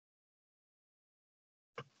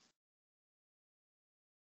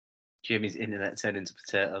Jamie's internet turned into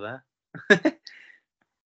potato there.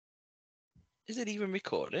 Is it even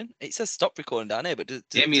recording? It says stop recording down here, but does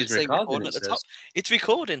Jamie it is say recording, recording it at the top? says. It's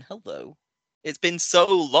recording. Hello. It's been so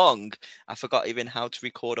long, I forgot even how to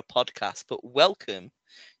record a podcast. But welcome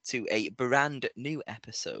to a brand new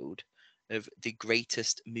episode of The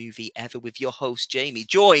Greatest Movie Ever with your host, Jamie,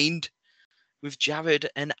 joined with Jarad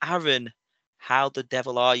and Aaron. How the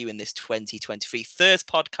devil are you in this 2023 first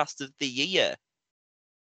podcast of the year?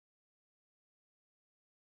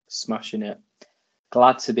 Smashing it.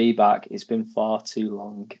 Glad to be back. It's been far too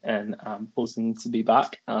long and I'm buzzing to be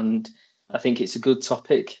back. And I think it's a good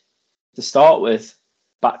topic to start with.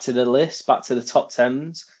 Back to the list, back to the top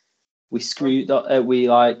tens. We screwed up. We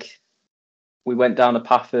went down a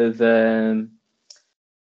path of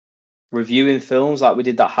reviewing films, like we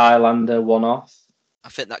did that Highlander one-off. I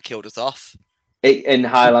think that killed us off. And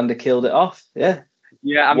Highlander killed it off. Yeah.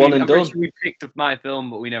 Yeah, I One mean, and I'm pretty done. sure we picked up my film,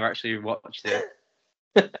 but we never actually watched it.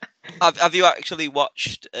 Have you actually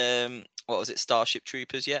watched what was it, Starship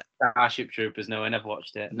Troopers yet? Starship Troopers, no, I never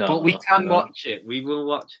watched it. No, but we can no. watch it. We will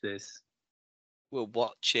watch this. We'll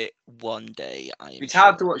watch it one day. It's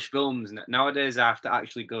hard to watch films nowadays. I have to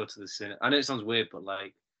actually go to the cinema. I know it sounds weird, but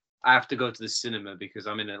like I have to go to the cinema because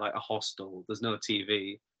I'm in a hostel. There's no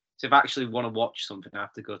TV, so if I actually want to watch something, I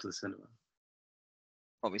have to go to the cinema.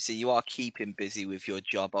 Obviously, you are keeping busy with your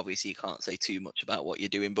job. Obviously, you can't say too much about what you're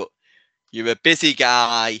doing, but you're a busy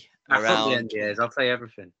guy around. The NDAs, I'll tell you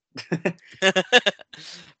everything.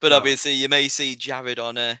 But obviously, you may see Jarad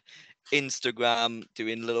on Instagram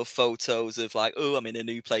doing little photos of like, oh, I'm in a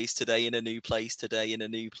new place today, in a new place today, in a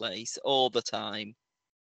new place, all the time.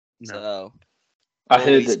 No. So I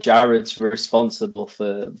heard that Jared's responsible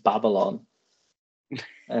for Babylon.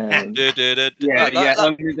 Only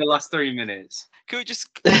the last 3 minutes. Can we just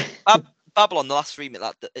Babylon? The last 3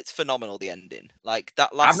 minutes, it's phenomenal. The ending, like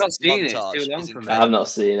that last. I've not seen it. Montage It's too long is for me. incredible.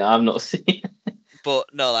 I've not seen it. But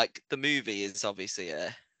no, like the movie is obviously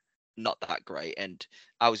not that great, and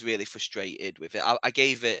I was really frustrated with it. I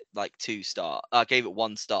gave it like 2 stars. I gave it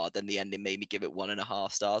 1 star. Then the ending made me give it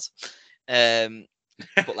 1.5 stars.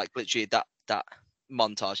 But like literally that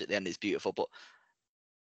montage at the end is beautiful. But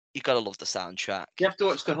you gotta love the soundtrack. You have to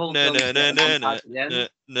watch the whole No. film.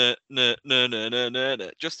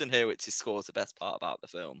 Justin Hurwitz's score is the best part about the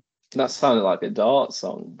film. That sounded like a Dart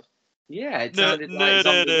song. Yeah, it sounded like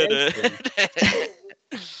zombie racing.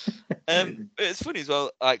 It's funny as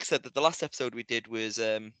well. Like I said, that the last episode we did was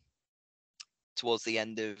towards the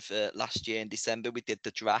end of last year in December. We did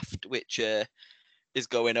the draft, which is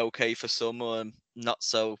going okay for some, not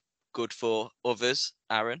so good for others,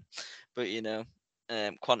 Aaron. But you know,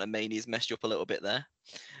 Quantum Mania's messed you up a little bit there.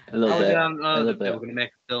 A little bit. We're going to make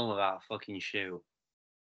a film about a fucking shoe.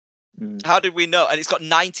 How did we know? And it's got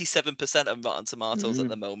 97% of Rotten Tomatoes at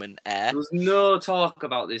the moment. There was no talk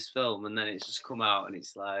about this film, and then it's just come out, and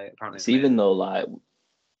it's like apparently. It's even though like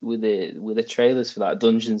with the trailers for that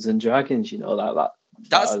Dungeons and Dragons, you know,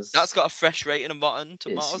 that's got a fresh rating of Rotten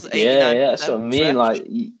Tomatoes. Yeah, that's what I mean. Fresh. Like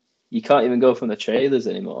you can't even go from the trailers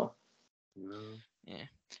anymore. Yeah,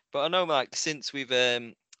 but I know like since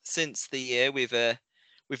the year we've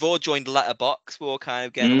all joined Letterboxd. We're all kind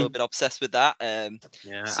of getting a little bit obsessed with that.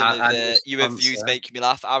 Some of your reviews making me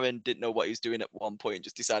laugh. Aaron didn't know what he was doing at one point and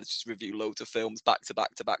just decided to just review loads of films back to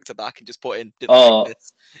back to back to back and just put in.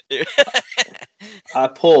 I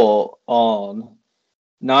put on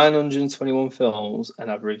 921 films and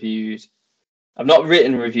I've not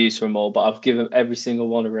written reviews for them all, but I've given every single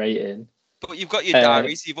one a rating. But you've got your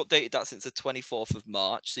diaries. You've updated that since the 24th of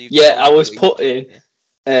March. So I was putting.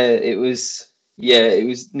 It was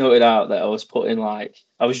noted out that I was putting I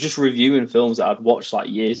was just reviewing films that I'd watched like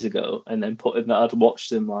years ago, and then putting that I'd watched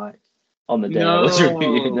them like on the day I was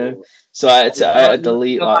reviewing them. So I had to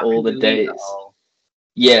delete like all the dates.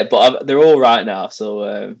 Yeah, but they're all right now.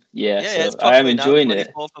 So so I am enjoying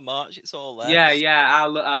it. 24th of March, it's all there. Yeah.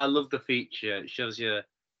 I love the feature. It shows you.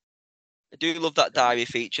 I do love that diary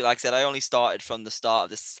feature. Like I said, I only started from the start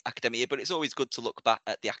of this academic year, but it's always good to look back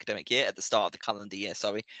at the academic year, at the start of the calendar year.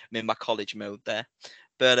 Sorry, I'm in my college mode there.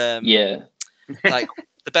 But like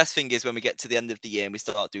the best thing is when we get to the end of the year and we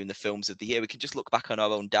start doing the films of the year, we can just look back on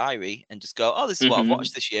our own diary and just go, oh, this is what I've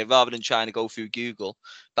watched this year, rather than trying to go through Google.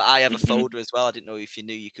 But I have a folder as well. I didn't know if you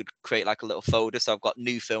knew you could create like a little folder. So I've got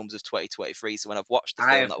new films of 2023. So when I've watched the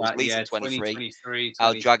film that was released in 23,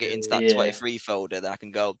 I'll drag it into that 23 folder. Then I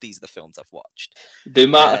can go, these are the films I've watched. The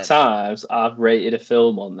amount of times I've rated a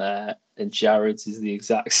film on there and Jared's is the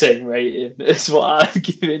exact same rating as what I've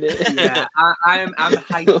given it. Yeah, I'm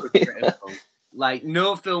hypercritical. Like,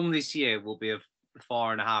 no film this year will be a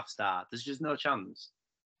 4.5 star. There's just no chance.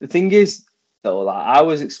 The thing is, though. Like I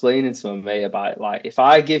was explaining to my mate about it, like if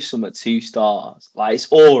I give something 2 stars, like it's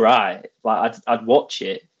all right. Like I'd watch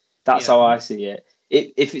it. That's how I see it.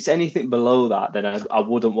 If it's anything below that, then I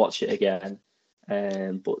wouldn't watch it again.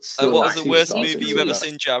 But still, what was like, the worst 2 stars movie is you've ever right.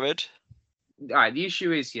 seen, Jared? All right, the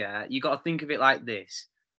issue is, you got to think of it like this.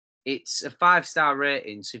 It's a 5-star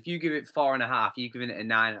rating, so if you give it 4.5, you're giving it a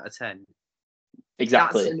 9 out of 10.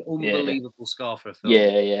 Exactly. That's an unbelievable score for a film.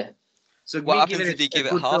 Yeah. So What me happens giving if you give a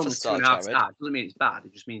it good half film a a star, 2.5 Jared? stars doesn't mean it's bad.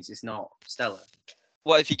 It just means it's not stellar.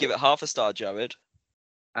 What if you give it half a star, Jared?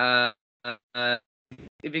 If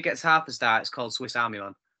it gets half a star, it's called Swiss Army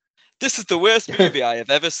Man. This is the worst movie I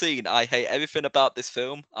have ever seen. I hate everything about this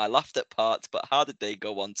film. I laughed at parts, but how did they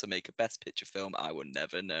go on to make a Best Picture film? I will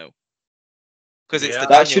never know. Because it's the That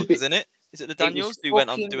Daniels, should be- isn't it? Is it the Daniels who went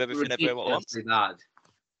on to do everything everyone wants? Bad.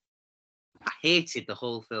 I hated the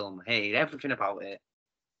whole film. I hated everything about it.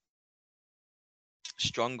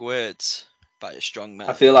 Strong words by a strong man.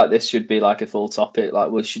 I feel like this should be like a full topic. Like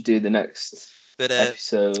we should do the next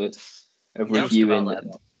episode of reviewing the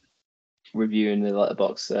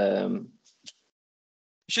Letterboxd.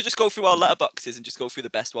 We should just go through our letterboxes and just go through the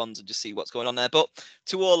best ones and just see what's going on there. But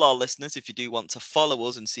to all our listeners, if you do want to follow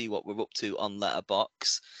us and see what we're up to on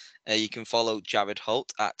Letterboxd, you can follow Jarad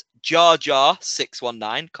Holt at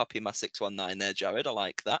JarJar619. Copy my 619 there, Jarad. I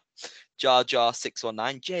like that.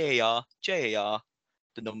 JarJar619. JAR.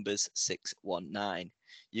 The numbers 619.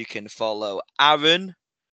 You can follow Aaron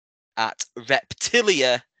at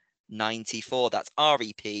Reptilia94. That's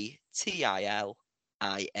REPTILIA.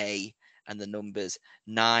 And the numbers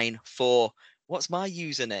 94. What's my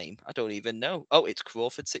username? I don't even know. Oh, it's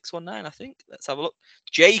Crawford619, I think. Let's have a look.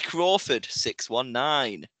 J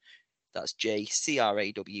Crawford619. That's JCRAWFORD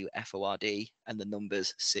and the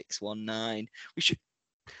numbers 619.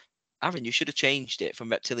 Aaron, you should have changed it from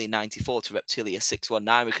Reptilia 94 to Reptilia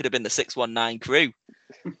 619. We could have been the 619 crew.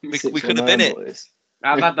 We could have been it.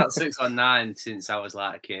 I've had that 619 since I was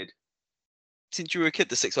like a kid. Since you were a kid,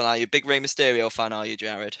 the 619. You're a big Rey Mysterio fan, are you,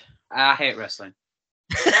 Jarad? I hate wrestling.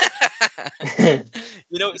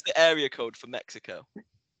 You know it's the area code for Mexico.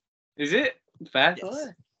 Is it? Fair.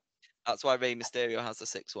 Yes. That's why Rey Mysterio has the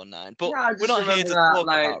 619. But yeah, we're not here to talk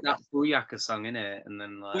about that Booyaka song, innit? And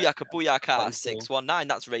then Booyaka 619.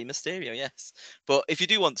 That's Rey Mysterio, yes. But if you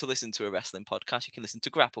do want to listen to a wrestling podcast, you can listen to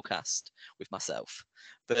Grapplecast with myself.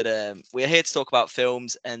 But we're here to talk about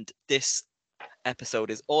films, and this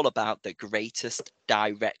episode is all about the greatest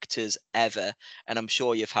directors ever, and I'm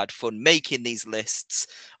sure you've had fun making these lists.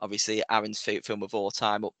 Obviously, Aaron's favorite film of all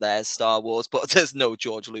time up there is Star Wars, but there's no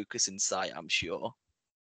George Lucas in sight, I'm sure.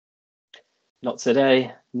 Not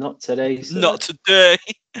today, sir. Not today.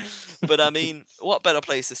 But I mean, what better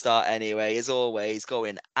place to start anyway? As always,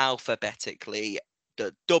 going alphabetically,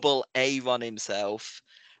 the double Aaron himself.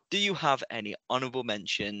 Do you have any honourable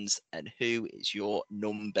mentions, and who is your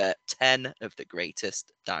number 10 of the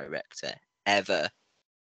greatest director ever?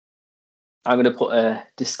 I'm going to put a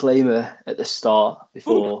disclaimer at the start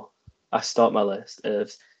before I start my list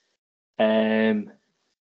of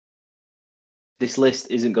this list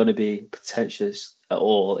isn't going to be pretentious at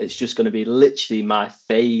all. It's just going to be literally my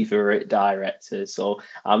favourite directors. So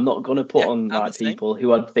I'm not going to put on like people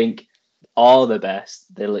who I think are the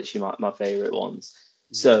best. They're literally my favourite ones.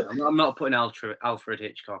 So I'm not putting Alfred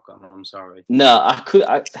Hitchcock on. I'm sorry. No,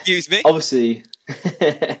 Excuse me. Obviously,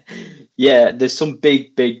 yeah. There's some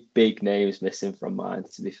big names missing from mine,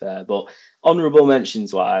 to be fair. But honourable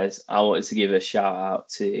mentions wise, I wanted to give a shout out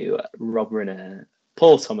to Rob Reiner,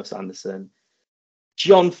 Paul Thomas Anderson,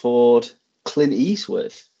 John Ford, Clint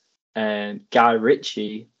Eastwood, and Guy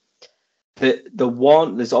Ritchie.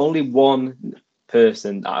 There's only one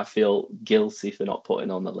person that I feel guilty for not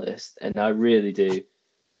putting on the list, and I really do.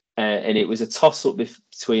 And it was a toss-up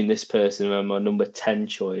between this person and my number 10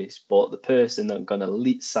 choice, but the person that I'm going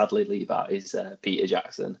to sadly leave out is Peter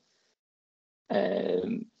Jackson.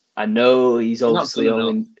 I know he's obviously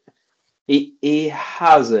only... He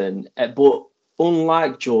hasn't, but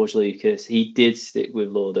unlike George Lucas, he did stick with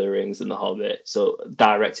Lord of the Rings and The Hobbit, so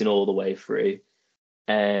directing all the way through.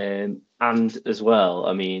 And as well,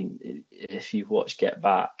 I mean, if you've watched Get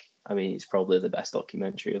Back, I mean, it's probably the best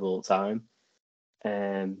documentary of all time.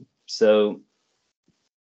 So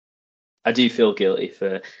I do feel guilty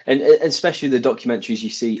for, and especially the documentaries you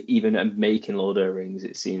see, even making Lord of the Rings,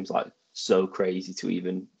 it seems like so crazy to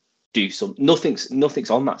even do nothing's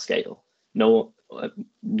on that scale. No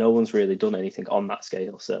one's really done anything on that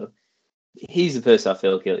scale. So he's the person I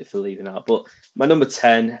feel guilty for leaving out. But my number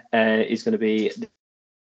 10 is going to be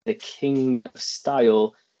the King of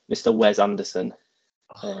Style, Mr. Wes Anderson.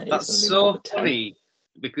 That's so funny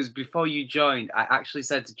because before you joined, I actually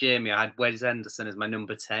said to Jamie I had Wes Anderson as my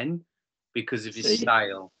number 10 because of his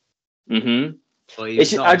style. Mm-hmm. But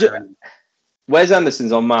he's not. Wes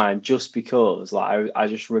Anderson's on mine just because, like, I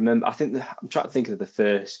just remember. I think I'm trying to think of the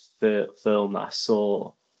first film that I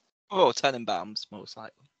saw. Oh, Tenenbaums, most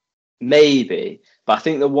likely. Maybe, but I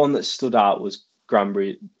think the one that stood out was Grand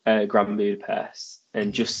Budapest,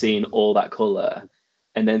 and just seeing all that color,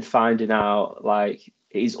 and then finding out like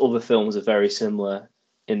his other films are very similar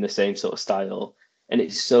in the same sort of style, and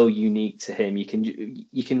it's so unique to him. You can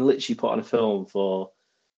literally put on a film for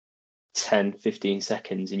 10, 15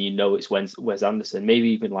 seconds and you know it's Wes Anderson, maybe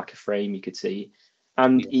even like a frame you could see.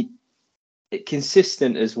 And it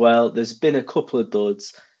consistent as well. There's been a couple of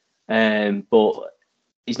duds, but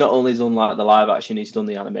he's not only done like the live action, he's done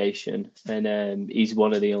the animation, and he's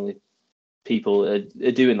one of the only people are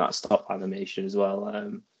doing that stop animation as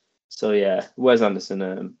well. So yeah, Wes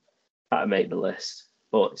Anderson had to make the list,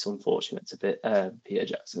 but it's unfortunate it's a bit Peter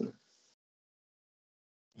Jackson.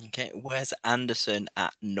 Okay, Wes Anderson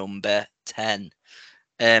at number 10.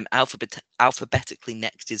 Alphabetically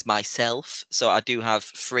next is myself. So I do have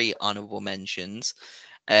 3 honorable mentions.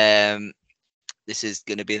 This is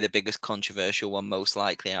going to be the biggest controversial one, most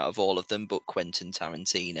likely out of all of them, but Quentin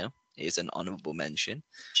Tarantino is an honorable mention.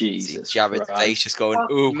 Jesus Jared's Christ. face just going,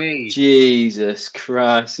 ooh. Me. Jesus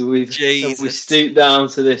Christ. Have we stooped down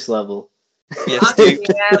to this level? Yes,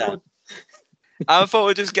 I thought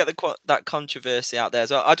we'd just get that controversy out there.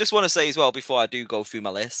 So I just want to say as well, before I do go through my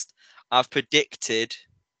list, I've predicted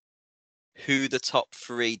who the top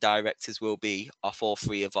 3 directors will be off all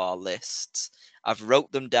 3 of our lists. I've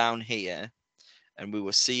wrote them down here, and we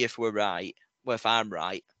will see if we're right, well, if I'm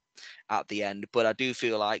right at the end. But I do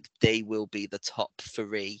feel like they will be the top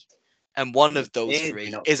 3. And one of those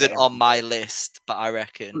 3 isn't on my list, but I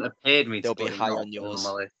reckon they'll be high on yours.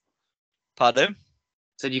 On my list. Pardon?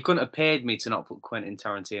 Said you couldn't have paid me to not put Quentin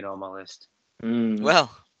Tarantino on my list.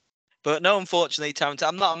 Well, but no, unfortunately, Tarantino.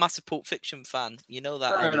 I'm not a massive Pulp Fiction fan. You know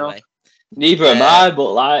that anyway. Enough. Neither am I,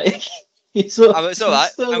 but like, it's all right.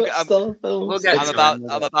 I'm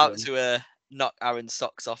about to knock Aaron's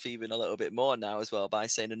socks off even a little bit more now as well by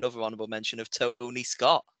saying another honourable mention of Tony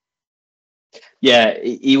Scott. Yeah,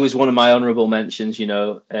 he was one of my honourable mentions,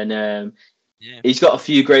 and he's got a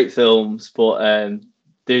few great films, but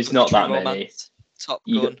there's not that many. Top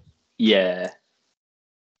Gun. Yeah.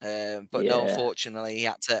 But no, unfortunately, he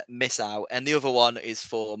had to miss out. And the other one is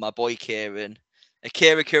for my boy Kieran.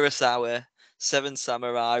 Akira Kurosawa, Seven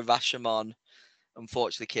Samurai, Rashomon.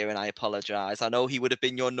 Unfortunately, Kieran, I apologise. I know he would have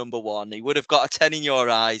been your number 1. He would have got a 10 in your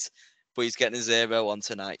eyes, but he's getting a 0 on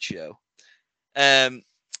tonight's show.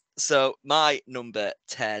 So my number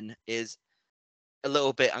 10 is a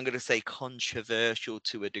little bit, I'm going to say, controversial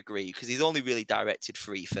to a degree because he's only really directed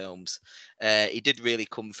 3 films. He did really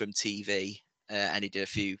come from TV and he did a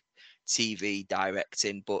few TV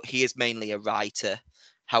directing, but he is mainly a writer.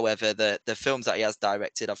 However, the films that he has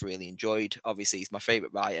directed, I've really enjoyed. Obviously, he's my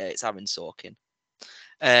favourite writer. It's Aaron Sorkin.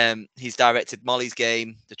 He's directed Molly's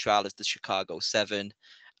Game, The Trial of the Chicago 7,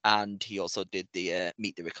 and he also did the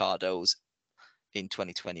Meet the Ricardos in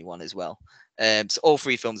 2021 as well. So all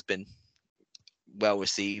 3 films have been well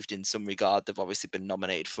received in some regard. They've obviously been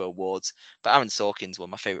nominated for awards, but Aaron Sorkin's one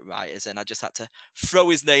of my favourite writers, and I just had to throw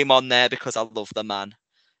his name on there because I love the man.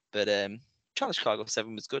 But Trial of Chicago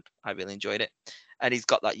 7 was good. I really enjoyed it. And he's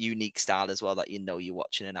got that unique style as well that you're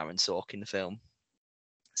watching an Aaron Sorkin film.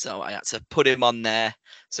 So I had to put him on there.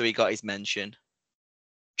 So he got his mention.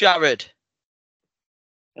 Jarad.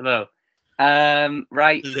 Hello.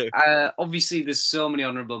 Right. Obviously, there's so many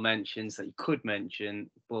honourable mentions that you could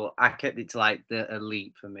mention, but I kept it to like the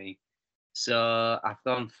elite for me. So I've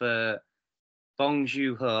gone for Bong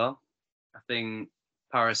Joon-ho. I think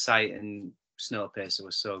Parasite and Snowpiercer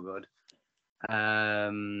was so good.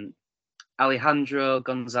 Alejandro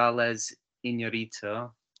Gonzalez Iñárritu.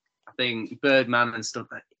 I think Birdman and stuff.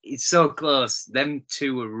 It's so close. Them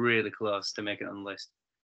 2 were really close to make it on the list.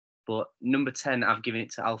 But number 10, I've given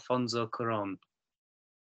it to Alfonso Cuarón.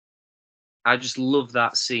 I just love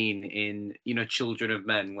that scene in, Children of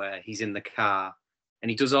Men, where he's in the car and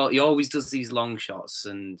he always does these long shots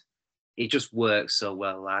and it just works so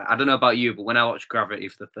well. Like, I don't know about you, but when I watched Gravity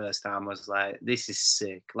for the first time, I was like, this is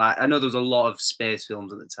sick. Like, I know there was a lot of space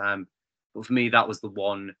films at the time, but for me, that was the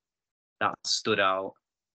one that stood out.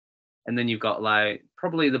 And then you've got like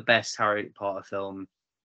probably the best Harry Potter film,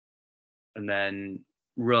 and then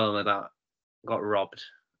Roma that got robbed.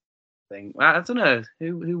 Thing. I don't know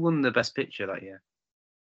who won the best picture that year.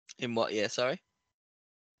 In what year? Sorry.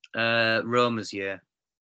 Roma's year.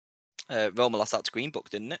 Roma lost out to Green Book,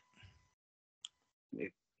 didn't it?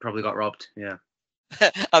 It probably got robbed. Yeah.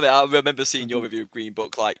 I mean, I remember seeing your review of Green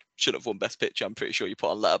Book. Like, should have won Best Picture. I'm pretty sure you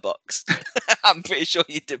put on Letterboxd. I'm pretty sure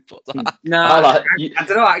you did put that. No, I don't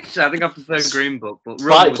know. Actually, I think I prefer Green Book. But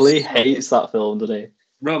Spike Lee hates that film, doesn't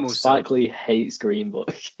he? Spike Lee hates Green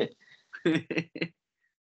Book.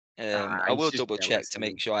 I will double check to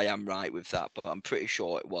make sure I am right with that, but I'm pretty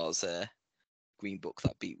sure it was Green Book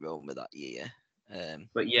that beat Roma that year.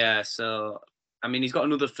 But yeah, so I mean, he's got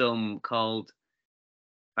another film called.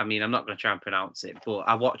 I mean, I'm not going to try and pronounce it, but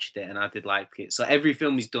I watched it and I did like it. So every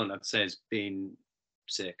film he's done, I'd say, has been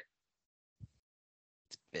sick.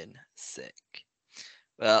 It's been sick.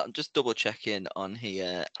 Well, I'm just double checking on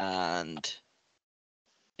here, and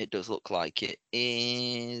it does look like it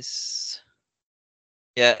is.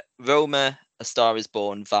 Yeah, Roma, A Star Is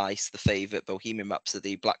Born, Vice, The Favourite, Bohemian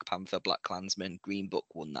Rhapsody, Black Panther, Black Klansman, Green Book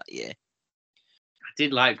won that year. I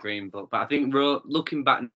did like Green Book, but I think looking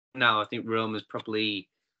back now, I think Roma's probably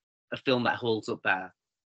a film that holds up better.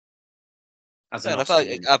 I feel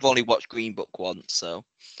like I've only watched Green Book once, so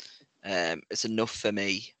it's enough for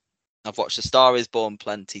me. I've watched A Star Is Born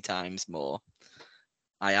plenty times more.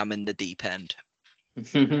 I am in the deep end.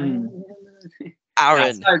 Aaron.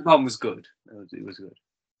 Star Is Born was good. It was good.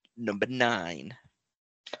 Number 9.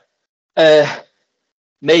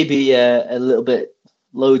 Maybe a little bit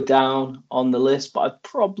low down on the list, but I'd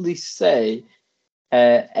probably say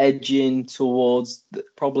edging towards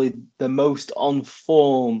probably the most on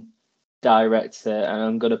form director, and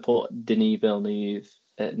I'm going to put Denis Villeneuve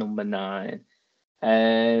at number 9.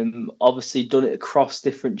 Obviously done it across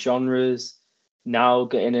different genres. Now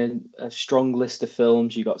getting a strong list of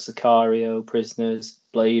films. You got Sicario, Prisoners,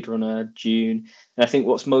 Blade Runner, Dune. And I think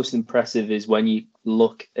what's most impressive is when you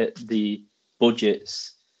look at the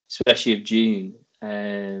budgets, especially of Dune.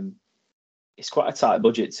 It's quite a tight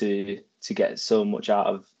budget to get so much out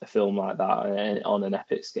of a film like that on an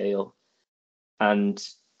epic scale. And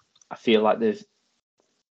I feel like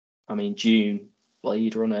Dune,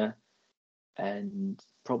 Blade Runner, and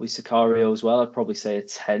probably Sicario as well. I'd probably say a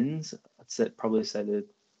 10s. Probably say the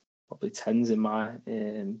 10s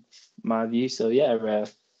in my view. So yeah,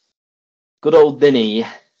 good old Denny.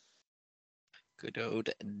 Good old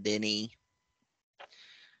Denny.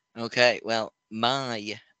 Okay, well,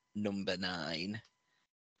 my number 9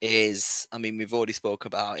 is, we've already spoke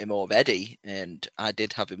about him already, and I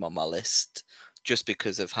did have him on my list just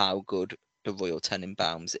because of how good The Royal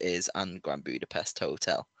Tenenbaums is and Grand Budapest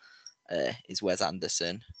Hotel. Is Wes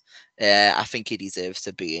Anderson. I think he deserves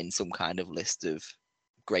to be in some kind of list of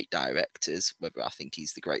great directors, whether I think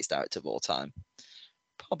he's the greatest director of all time.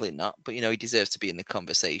 Probably not, but he deserves to be in the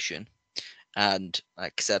conversation. And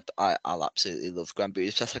like I said, I'll absolutely love Grand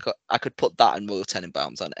Budapest. I could put that and Royal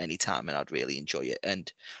Tenenbaums on any time and I'd really enjoy it.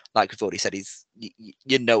 And like we've already said, as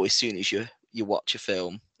soon as you watch a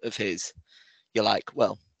film of his, you're like,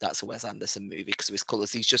 well, that's a Wes Anderson movie because of his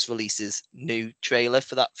colours. He's just released his new trailer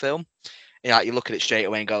for that film. You look at it straight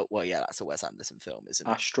away and go, well, yeah, that's a Wes Anderson film, isn't it?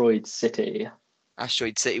 Asteroid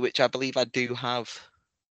City, which I believe I do have,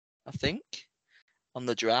 I think, on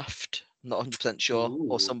the draft. I'm not 100% sure,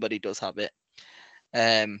 or somebody does have it.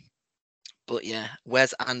 But yeah,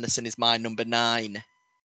 Wes Anderson is my number 9.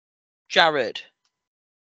 Jarad.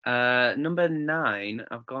 Number 9,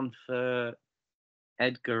 I've gone for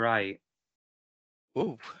Edgar Wright.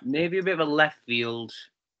 Ooh. Maybe a bit of a left field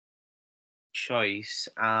choice,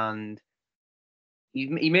 and he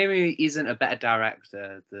maybe isn't a better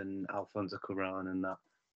director than Alfonso Cuarón and that.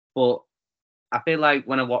 But I feel like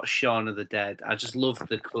when I watch Shaun of the Dead, I just love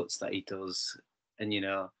the cuts that he does. And,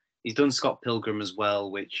 he's done Scott Pilgrim as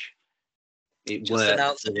well, which it just works.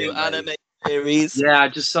 Announced a new anime series. Yeah, I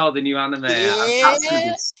just saw the new anime. Yeah. That's going to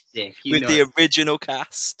be sick. With the original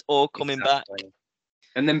cast all coming back.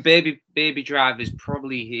 And then Baby Driver is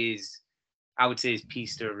probably his, I would say, his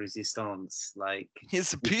piece de resistance. Like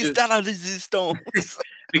his piece de resistance.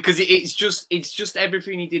 Because it's just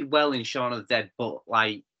everything he did well in Shaun of the Dead, but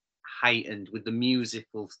like heightened with the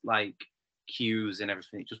musical like cues and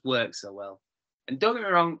everything. It just works so well. And don't get me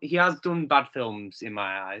wrong, he has done bad films in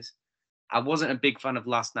my eyes. I wasn't a big fan of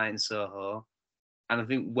Last Night in Soho, and I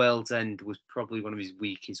think World's End was probably one of his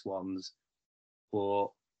weakest ones. But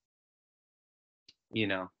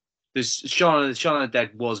Shaun of the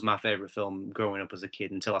Dead was my favourite film growing up as a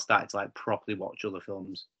kid until I started to like properly watch other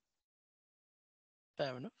films.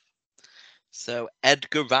 Fair enough. So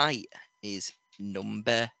Edgar Wright is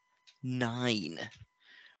number 9.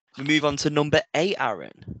 We move on to number 8,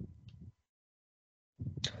 Aaron.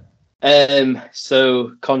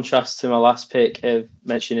 So contrast to my last pick of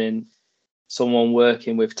mentioning someone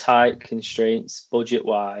working with tight constraints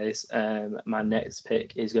budget-wise, my next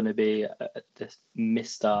pick is going to be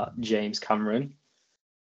Mr. James Cameron.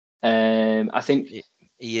 I think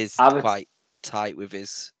he is quite tight with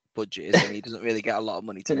his budget, isn't he? He doesn't really get a lot of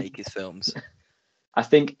money to make his films. I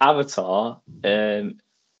think Avatar,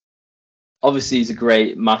 obviously, is a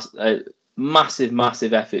great,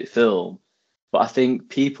 massive epic film. But I think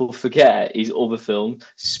people forget his other films,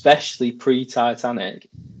 especially pre-Titanic,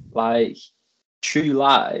 like True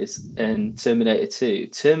Lies and Terminator 2.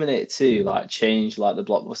 Terminator 2 like changed like the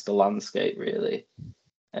blockbuster landscape really.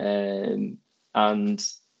 And I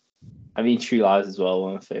mean True Lies as well,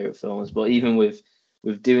 one of my favorite films. But even with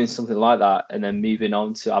doing something like that and then moving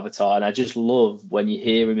on to Avatar, and I just love when you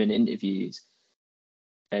hear him in interviews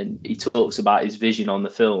and he talks about his vision on the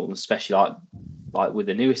film, especially like with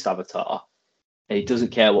the newest Avatar. And he doesn't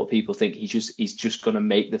care what people think. He's just going to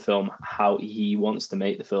make the film how he wants to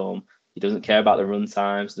make the film. He doesn't care about the run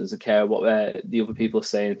times. Doesn't care what the other people are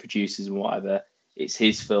saying, producers and whatever. It's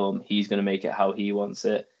his film. He's going to make it how he wants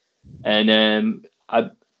it. And I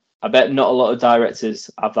bet not a lot of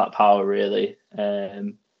directors have that power really,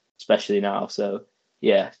 especially now. So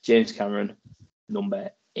yeah, James Cameron,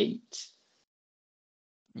 number 8.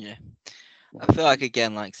 Yeah, I feel like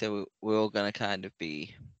again, like so, we're all going to kind of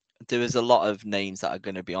be. There is a lot of names that are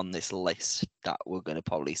going to be on this list that we're going to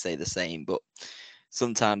probably say the same, but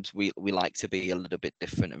sometimes we like to be a little bit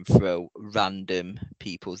different and throw random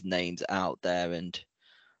people's names out there. And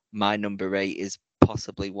my number 8 is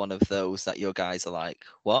possibly one of those that your guys are like,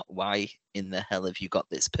 what? Why in the hell have you got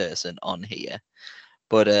this person on here?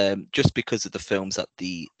 But just because of the films that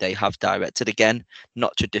they have directed, again,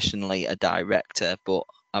 not traditionally a director, but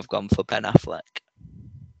I've gone for Ben Affleck.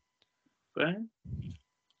 Right.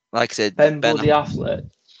 Like I said, Ben Affleck.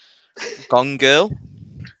 Gone Girl,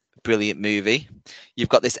 brilliant movie. You've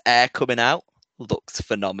got this Air coming out, looks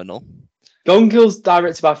phenomenal. Gone Girl's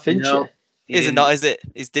directed by Fincher. No, is it not? Is it?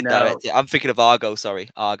 He's did direct it. I'm thinking of Argo. Sorry,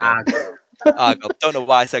 Argo. Argo. Don't know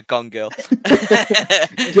why I said Gone Girl.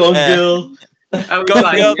 Gone Girl. Gone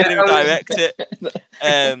Girl didn't even direct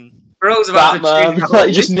it. Rose about Batman,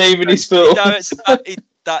 like just naming his film.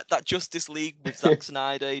 That Justice League with Zack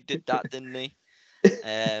Snyder, he did that, didn't he?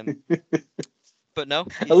 But no.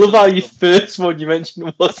 I love how your first one you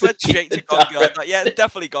mentioned was. I said straight to Gone Girl. Like, yeah, it's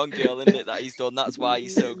definitely Gone Girl, isn't it? That he's done. That's why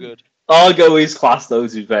he's so good. Argo is class, though.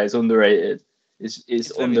 To be fair, it's underrated.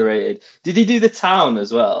 It's underrated. Did he do The Town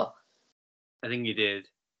as well? I think he did.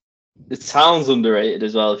 The Town's underrated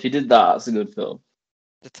as well. If he did that, that's a good film.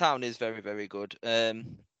 The Town is very, very good.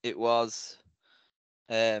 It was.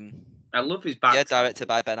 I love his back. Yeah, directed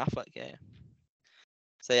by Ben Affleck. Yeah.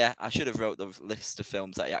 So yeah, I should have wrote the list of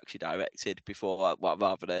films that he actually directed before,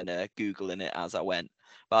 rather than googling it as I went.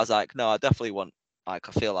 But I was like, no, I definitely want. Like,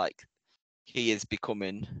 I feel like he is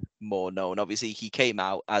becoming more known. Obviously, he came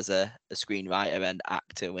out as a screenwriter and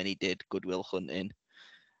actor when he did Good Will Hunting,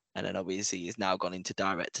 and then obviously he's now gone into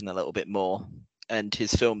directing a little bit more. And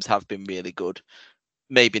his films have been really good.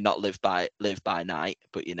 Maybe not Live by Night,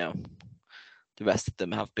 but you know, the rest of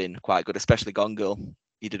them have been quite good, especially Gone Girl.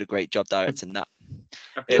 He did a great job directing that.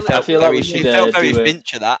 I feel like we should felt very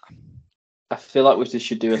Fincher that. I feel like we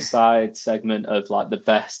should do a side segment of like the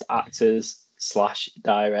best actors /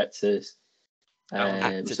 directors.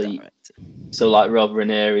 So like Rob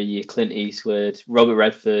Ranieri, Clint Eastwood, Robert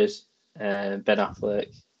Redford, Ben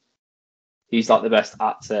Affleck. He's like the best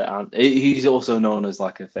actor, and he's also known as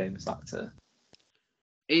like a famous actor.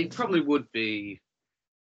 It probably would be.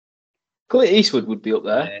 Clint Eastwood would be up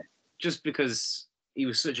there, just because he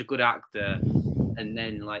was such a good actor, and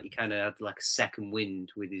then like he kind of had like a second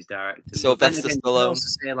wind with his director. Sylvester Stallone. Also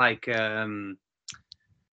say like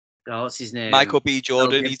what's his name? Michael B.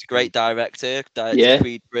 Jordan. He's a great director. Directed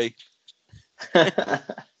Creed 3. I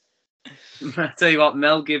tell you what,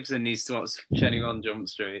 Mel Gibson needs to watch 21 Jump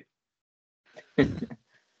Street.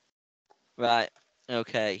 Right.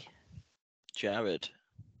 Okay. Jarad.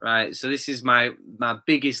 Right. So this is my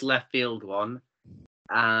biggest left field one,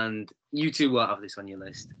 and you two won't have this on your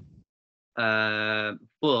list.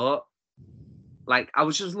 But like I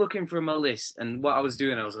was just looking through my list, and what I was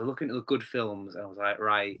doing, I was looking at the good films, and I was like,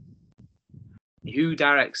 right, who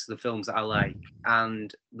directs the films that I like?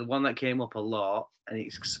 And the one that came up a lot, and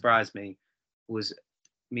it surprised me, was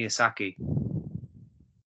Miyazaki.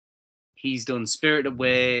 He's done Spirited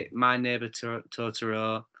Away, My Neighbor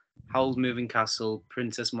Totoro, Howl's Moving Castle,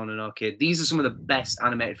 Princess Mononoke. These are some of the best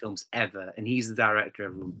animated films ever, and he's the director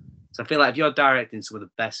of them. So I feel like if you're directing some of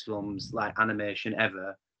the best films, like animation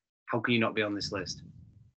ever, how can you not be on this list?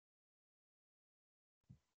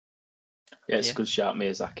 Yeah, it's a good shout,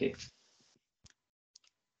 Miyazaki.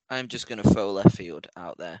 I'm just going to throw left field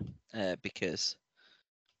out there because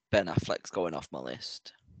Ben Affleck's going off my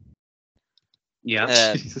list.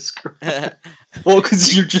 Yeah. Jesus Christ. Well,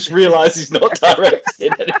 because you just realised he's not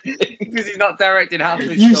directing anything. Because he's not directing half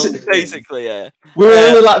his You films. Basically, yeah. We're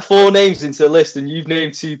only like 4 names into the list, and you've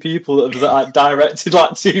named 2 people that have like directed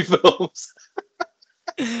like 2 films.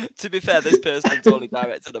 To be fair, this person's only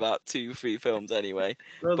directed about 2-3 films anyway.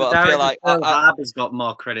 Well, but I feel like Pearl Harbor's got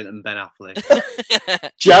more credit than Ben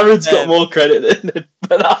Affleck. Jared's got more credit than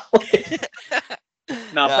Ben Affleck.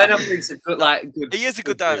 No, Ben Affleck's a good, good. He is a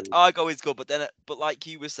good director. Argo is good, but like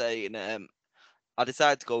you were saying, I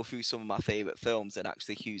decided to go through some of my favorite films and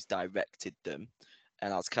actually who's directed them,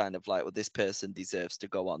 and I was kind of like, well, this person deserves to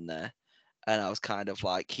go on there. And I was kind of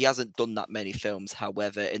like, he hasn't done that many films.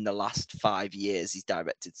 However, in the last 5 years, he's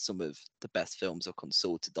directed some of the best films or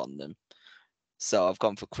consulted on them. So I've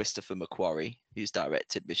gone for Christopher McQuarrie, who's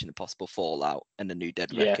directed Mission Impossible Fallout and The New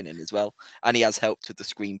Dead Reckoning as well. And he has helped with the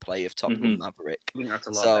screenplay of Top Gun Maverick.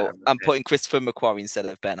 So I'm putting Christopher McQuarrie instead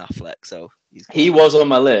of Ben Affleck. So he was on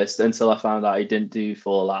my list until I found out he didn't do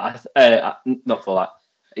Fallout. Not Fallout.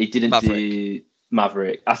 He didn't do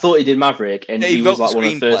Maverick. I thought he did Maverick, and he was like one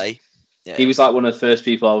of the first. Yeah. He was like one of the first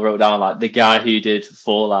people I wrote down, like the guy who did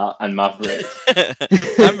Fallout and Maverick.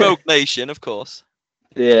 And Rogue Nation, of course.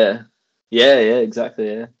 Yeah,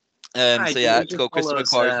 exactly, yeah. So yeah, I had to go Christopher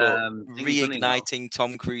McQuarrie for reigniting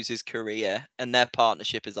Tom Cruise's career, and their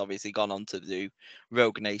partnership has obviously gone on to do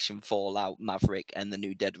Rogue Nation, Fallout, Maverick, and the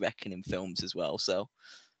New Dead Reckoning films as well. So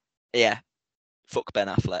yeah, fuck Ben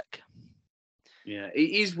Affleck. Yeah,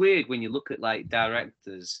 it is weird when you look at like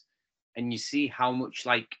directors and you see how much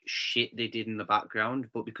like shit they did in the background,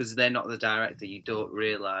 but because they're not the director, you don't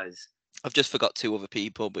realise. I've just forgot 2 other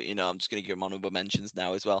people, but I'm just going to give them honourable mentions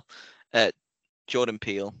now as well. Jordan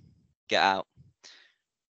Peele, Get Out.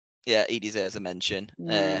 Yeah, he deserves a mention.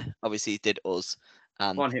 Obviously, he did Us.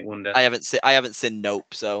 And One hit wonder. I haven't seen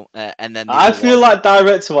Nope. So and then I feel like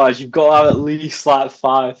director-wise, you've got to have at least like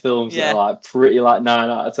 5 films that are like pretty like 9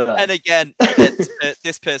 out of 10. And again,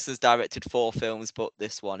 this person's directed 4 films, but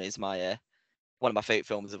this one is my one of my favorite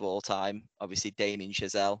films of all time. Obviously, Damien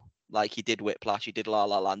Chazelle. Like he did Whiplash, he did La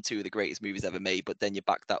La Land, 2 of the greatest movies ever made. But then you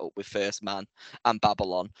back that up with First Man and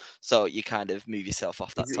Babylon, so you kind of move yourself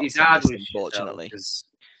off that top 10 list, unfortunately.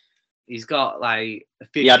 He's got like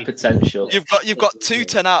 50. He had potential. You've got 2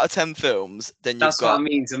 10 out of 10 films. Then that's what I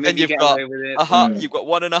mean. So then you've got you've got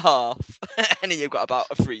 1.5, and then you've got about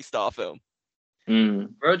a 3-star film.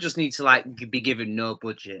 Bro just needs to like be given no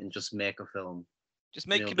budget and just make a film. Just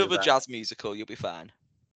make another jazz musical. You'll be fine.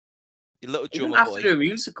 Your little drummer boy. He doesn't have to do a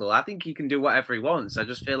musical. I think he can do whatever he wants. I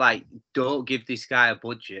just feel like don't give this guy a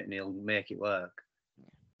budget and he'll make it work.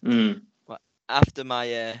 Well, after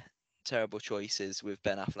my terrible choices with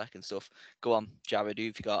Ben Affleck and stuff, go on, Jarad.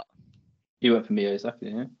 Who've you got? You went for Miyazaki,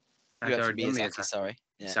 yeah? You went for Miyazaki, sorry.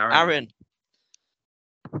 Yeah. Sorry.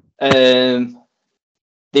 Aaron.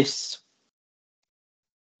 This.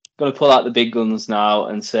 Gonna pull out the big guns now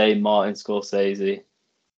and say Martin Scorsese.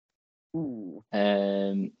 Ooh.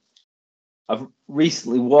 I've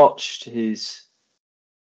recently watched his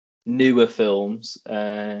newer films,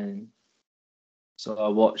 so I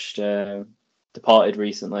watched Departed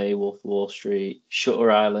recently, Wolf of Wall Street,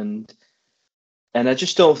 Shutter Island, and I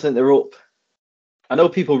just don't think they're up. I know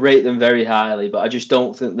people rate them very highly, but I just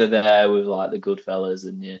don't think they're there with like the Goodfellas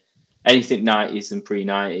and anything 90s and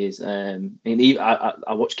pre-90s.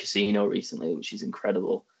 I watched Casino recently, which is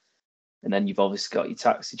incredible. And then you've obviously got your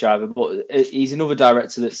Taxi Driver, but he's another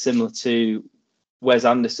director that's similar to Wes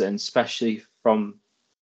Anderson, especially from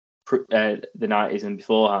the 90s and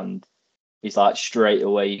beforehand. He's like straight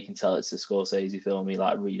away you can tell it's a Scorsese film. He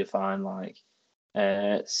like redefined like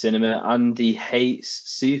cinema, and he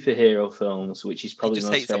hates superhero films, which is probably he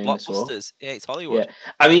just most hates the famous blockbusters. He hates Hollywood. Yeah,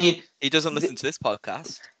 I mean he doesn't listen to this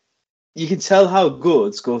podcast. You can tell how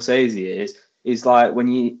good Scorsese is. Is like when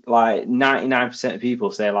you like 99% of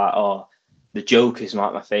people say like, "Oh, The Joker is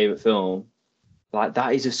like my favorite film." Like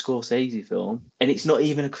that is a Scorsese film, and it's not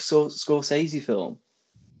even a Scorsese film.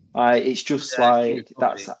 It's just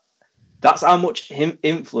that's how much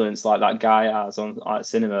influence like that guy has on like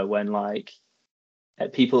cinema. When like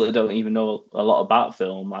people that don't even know a lot about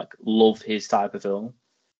film like love his type of film,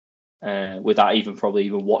 without even probably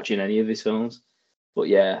even watching any of his films. But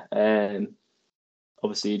yeah,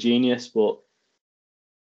 obviously a genius. But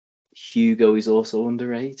Hugo is also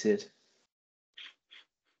underrated.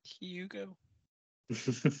 Hugo.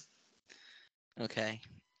 Okay.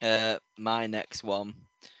 My next one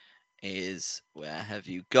is Where Have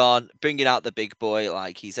You Gone? Bringing out the big boy,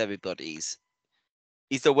 like he's everybody's.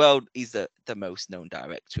 He's the most known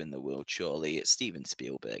director in the world, surely. It's Steven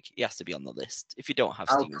Spielberg. He has to be on the list. If you don't have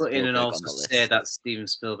Steven Spielberg on the list. I'll put in and also say that Steven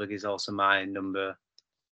Spielberg is also my number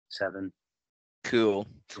 7. Cool.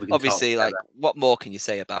 Obviously, like, what more can you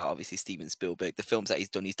say about obviously Steven Spielberg? The films that he's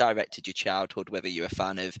done, he's directed your childhood, whether you're a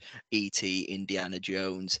fan of E.T., Indiana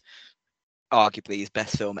Jones, arguably his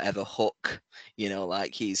best film ever, Hook. You know,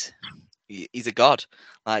 like he's a god.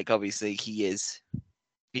 Like, obviously, he is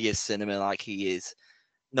cinema. Like, he is.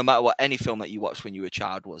 No matter what, any film that you watched when you were a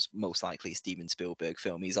child was most likely a Steven Spielberg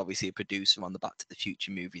film. He's obviously a producer on the Back to the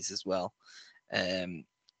Future movies as well.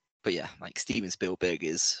 But yeah, like Steven Spielberg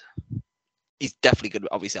he's definitely good.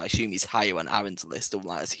 Obviously, I assume he's higher on Aaron's list,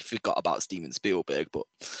 unless he forgot about Steven Spielberg. But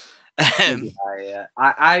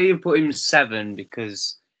I put him 7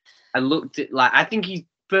 because I looked at, like, I think he's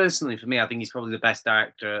personally, for me, I think he's probably the best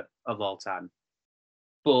director of all time.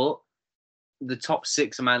 But the top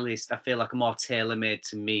 6 on my list, I feel like are more tailor-made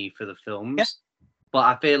to me for the films. Yeah. But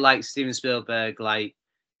I feel like Steven Spielberg, like,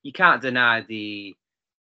 you can't deny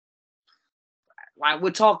like,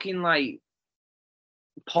 we're talking like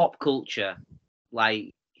pop culture.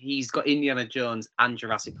 Like, he's got Indiana Jones and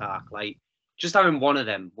Jurassic Park. Like, just having one of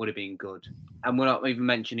them would have been good. And we're not even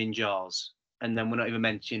mentioning Jaws. And then we're not even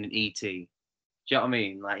mentioning E.T. Do you know what I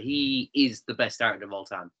mean? Like, he is the best director of all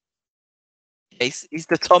time. He's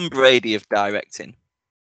the Tom Brady of directing.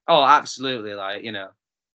 Oh, absolutely. Like, you know,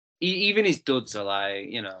 even his duds are like,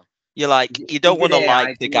 you know. You're like, you don't want to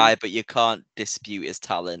like the guy, but you can't dispute his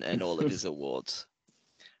talent and all of his awards.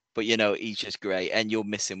 But, you know, he's just great. And you'll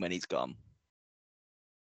miss him when he's gone.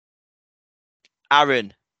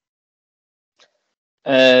 Aaron.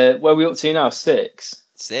 Where are we up to now? 6?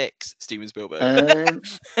 6. Steven Spielberg.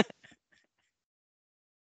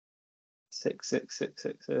 6. The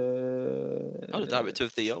director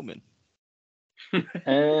of The Omen.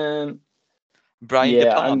 Brian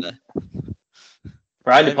De Palma.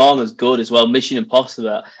 Brian De Palma's good as well. Mission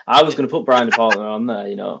Impossible. I was going to put Brian De Palma on there,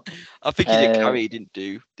 you know. I think he did carry. He didn't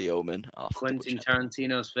do The Omen. Quentin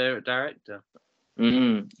Tarantino's favorite director.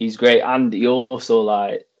 He's great, and he also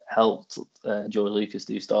like helped George Lucas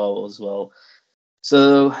do Star Wars as well.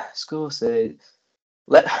 So Scorsese.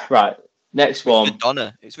 Right, next one.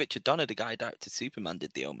 It's Richard Donner, the guy who directed Superman,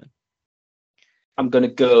 did The Omen. I'm gonna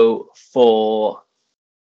go for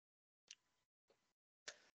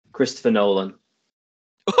Christopher Nolan.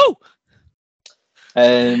 Oh,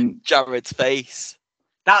 Jared's face.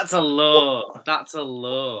 That's a low. That's a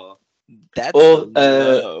low. That's a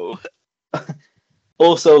low.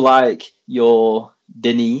 Also, like your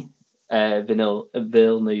Denis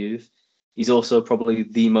Villeneuve, he's also probably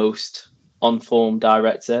the most on-form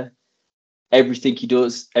director. Everything he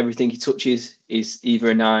does, everything he touches is either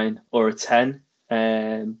a 9 or a 10.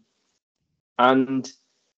 And the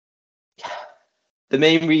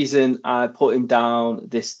main reason I put him down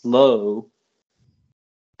this low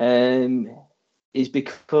is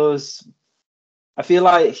because I feel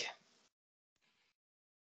like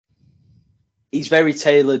he's very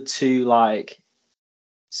tailored to like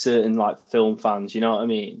certain like film fans. You know what I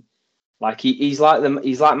mean? Like he's like them.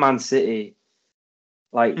 He's like Man City.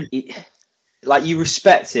 Like like you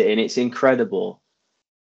respect it and it's incredible,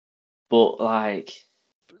 but like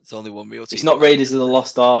it's only one real team. It's not Raiders of the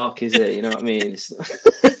Lost Ark, is it? You know what I mean?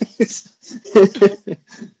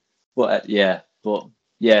 But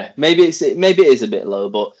maybe it is a bit low,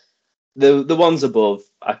 but the ones above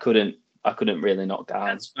I couldn't really knock down.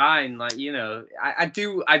 That's fine. Like, you know, I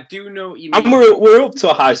do know what you mean. And we're up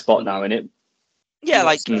to a high spot now, innit? Yeah,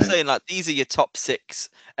 like you're saying, like these are your top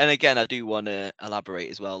 6. And again, I do want to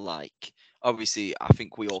elaborate as well. Like, obviously, I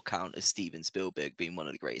think we all count as Steven Spielberg being one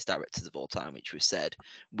of the greatest directors of all time, which was said.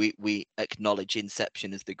 We acknowledge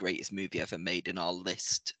Inception as the greatest movie ever made in our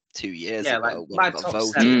list 2 years ago. Like my top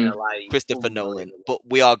 7 are like Christopher Nolan. But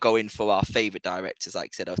we are going for our favourite directors,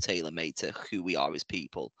 like I said, are tailor-made to who we are as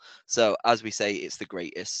people. So as we say, it's the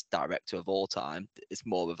greatest director of all time. It's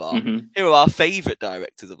more of our here are our favourite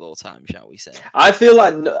directors of all time, shall we say? I feel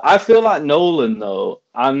like Nolan though,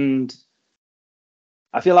 and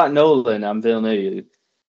I feel like Nolan and Villeneuve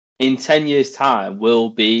in 10 years' time will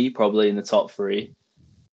be probably in the top 3.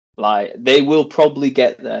 Like they will probably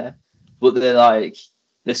get there, but they're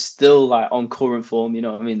still like on current form. You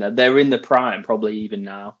know what I mean? They're in the prime probably even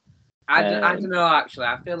now. I don't know. Actually,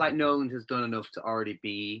 I feel like Nolan has done enough to already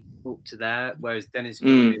be up to there, whereas Denis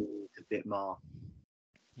Villeneuve is a bit more.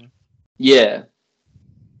 Yeah,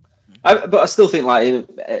 but I still think like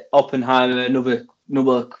Oppenheimer, another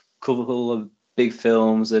couple of big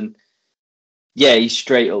films, and yeah, he's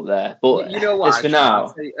straight up there. But you know what? For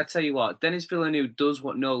now, I tell you what, Denis Villeneuve does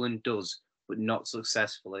what Nolan does, but not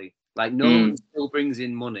successfully. Like Nolan still brings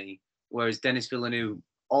in money, whereas Denis Villeneuve,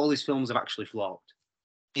 all his films have actually flopped.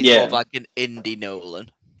 He's more of like an indie Nolan.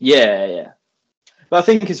 Yeah. But I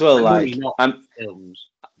think as well, like films.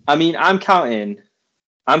 I mean, I'm counting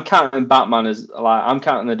Batman as like I'm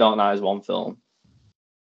counting The Dark Knight as one film.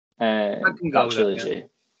 I can go That with trilogy.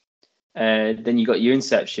 That, yeah. Then you got your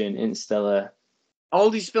Inception, Interstellar. All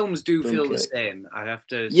these films do feel the Dunkirk. same. I have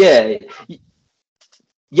to. Yeah,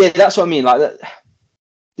 yeah, that's what I mean. Like that.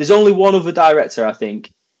 There's only one other director I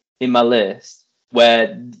think in my list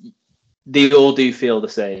where they all do feel the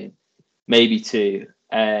same. Maybe two.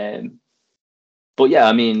 But yeah,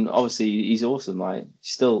 I mean, obviously he's awesome. Like,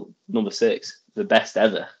 still number 6, the best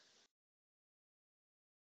ever,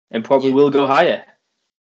 and probably will go higher.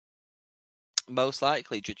 Most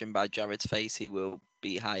likely, judging by Jared's face, he will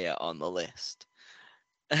be higher on the list.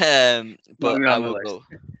 But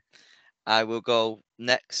I will go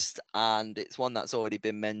next, and it's one that's already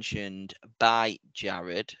been mentioned by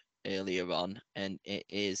Jared earlier on, and it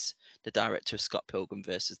is the director of Scott Pilgrim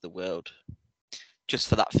versus the World. Just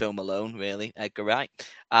for that film alone, really, Edgar Wright.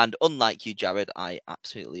 And unlike you, Jared, I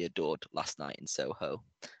absolutely adored Last Night in Soho.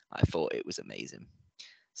 I thought it was amazing.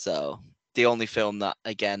 So the only film that,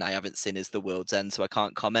 again, I haven't seen is The World's End, so I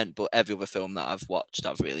can't comment. But every other film that I've watched,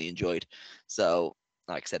 I've really enjoyed. So,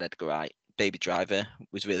 like I said, Edgar Wright. Baby Driver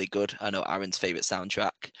was really good. I know Aaron's favorite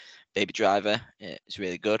soundtrack, Baby Driver. It's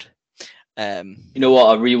really good. You know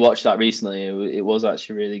what? I rewatched that recently. It was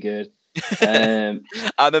actually really good. I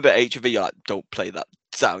remember HV like, don't play that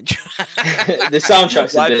soundtrack. The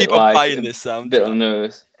soundtrack's a bit like buying this soundtrack? Bit on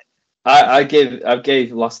nervous. I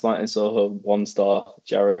gave Last Night in Soho 1 star.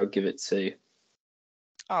 Jared, I'll give it 2.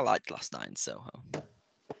 I liked Last Night in Soho,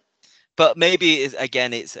 but maybe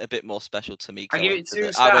it's a bit more special to me. I give it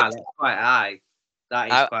 2 stars. That's quite high. That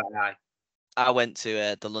is quite high. I went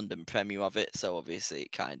to the London premiere of it, so obviously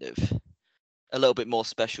it kind of a little bit more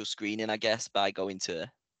special screening, I guess, by going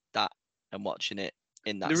to that and watching it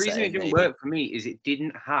in that. The reason it didn't work for me is it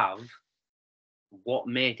didn't have what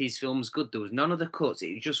made his films good. There was none of the cuts.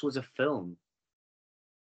 It just was a film.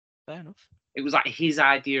 Fair enough. It was like his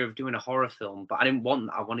idea of doing a horror film, but I didn't want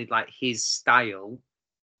that. I wanted like his style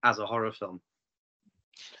as a horror film.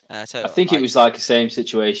 I think it was like the same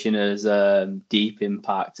situation as Deep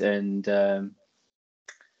Impact and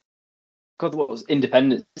God, what was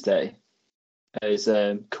Independence Day? As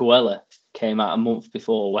Cruella came out a month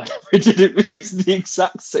before, whenever it did, it was the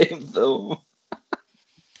exact same film.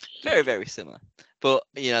 Very, very similar. But,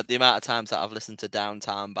 you know, the amount of times that I've listened to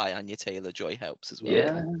Downtown by Anya Taylor-Joy helps as well.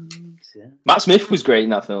 Yeah. Matt Smith was great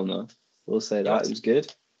in that film, though. We'll say that. It was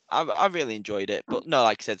good. I really enjoyed it. But no,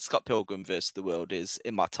 like I said, Scott Pilgrim vs. the World is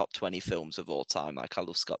in my top 20 films of all time. Like, I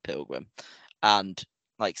love Scott Pilgrim. And,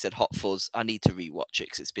 like I said, Hot Fuzz, I need to rewatch it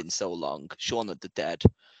because it's been so long. Shaun of the Dead,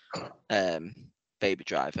 Baby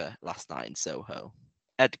Driver, Last Night in Soho.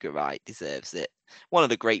 Edgar Wright deserves it. One of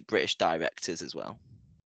the great British directors as well.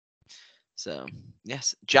 So,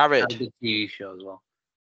 yes, Jared. Had a good TV show as well.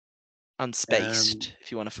 And Spaced,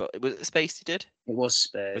 if you want to. Was it Spaced you did? It was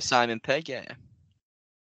Spaced. With Simon Pegg, yeah.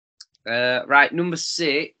 Right, number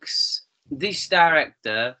 6. This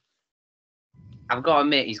director, I've got to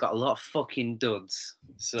admit, he's got a lot of fucking duds.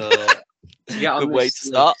 So, good way to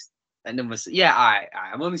start. At number 6. Yeah,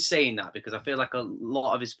 I'm only saying that because I feel like a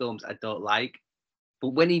lot of his films I don't like. But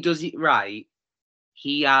when he does it right,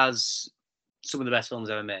 he has some of the best films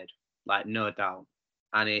ever made. Like, no doubt.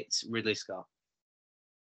 And it's Ridley Scott.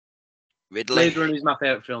 Blade Runner is my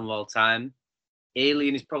favourite film of all time.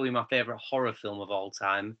 Alien is probably my favourite horror film of all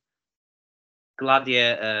time.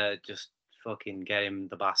 Gladiator, just fucking get him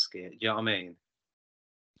the basket. Do you know what I mean?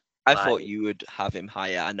 I thought you would have him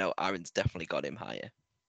higher. I know Aaron's definitely got him higher.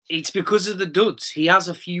 It's because of the duds. He has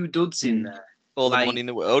a few duds in there. All the money in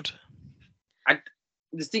the world.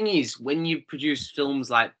 The thing is, when you produce films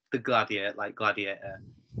like Gladiator,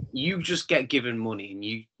 you just get given money and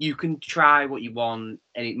you can try what you want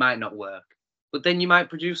and it might not work. But then you might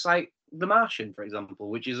produce like The Martian, for example,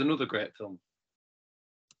 which is another great film.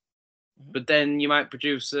 But then you might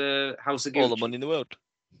produce House of Gucci. All the money in the world.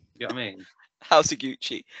 You know what I mean? House of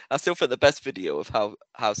Gucci. I still think the best video of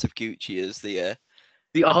House of Gucci is the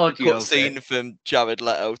audio scene from Jared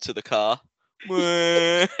Leto to the car.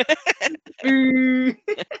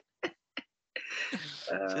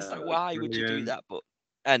 Just like, why would you do that? But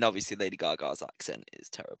obviously Lady Gaga's accent is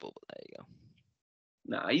terrible. But there you go.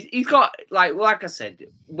 No, he's got like I said,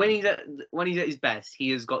 when he's at his best,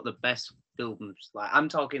 he has got the best films. Like, I'm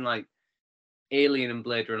talking like Alien and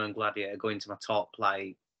Blade Runner and Gladiator going to my top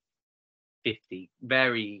like 50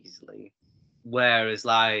 very easily. Whereas,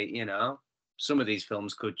 like, you know, some of these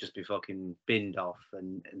films could just be fucking binned off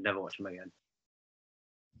and never watch them again.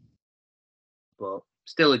 But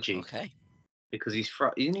still a G. Okay. Because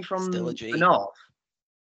isn't he from still a G. the north?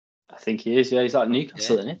 I think he is. Yeah, he's like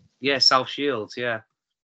Newcastle, isn't he? Yeah, South Shields. Yeah.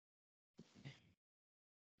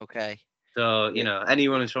 Okay. So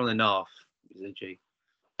anyone who's from the north is a G.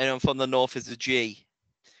 Anyone from the north is a G.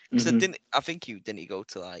 Because Mhm. I think didn't he go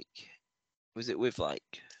to like, was it with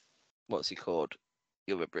like, what's he called?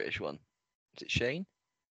 The other British one. Is it Shane?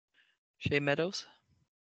 Shane Meadows?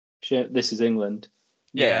 Shit, this is England.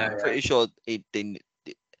 Yeah, I'm pretty sure he didn't.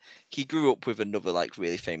 He grew up with another like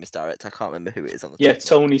really famous director. I can't remember who it is on the Yeah, top.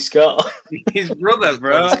 Tony Scott. His brother,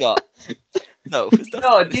 bro. Tony Scott. No, it's not.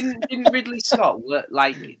 No, didn't Ridley Scott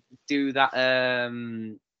like do that?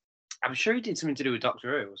 I'm sure he did something to do with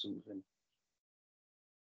Doctor Who or something.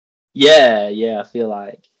 Yeah, I feel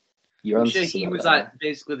like you're I'm onto sure he something was there. like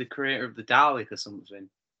basically the creator of the Dalek or something.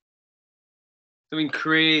 Something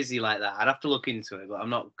crazy like that. I'd have to look into it, but I'm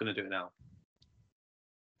not gonna do it now.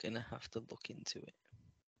 Gonna have to look into it.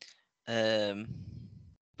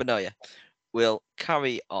 But no, yeah, we'll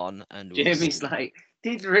carry on and we'll Jamie's see. like,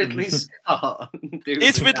 did Ridley Scott do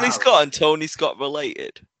Is the Ridley Dalek? Scott and Tony Scott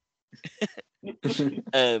related?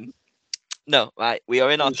 No, right. We are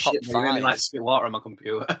in our top Shit, man, you made me 5. like spit water on my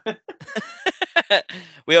computer.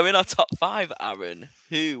 We are in our top 5, Aaron.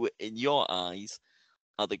 Who, in your eyes,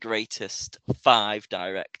 are the greatest 5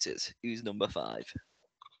 directors? Who's number 5?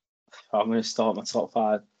 I'm going to start my top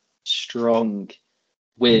 5 strong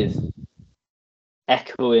with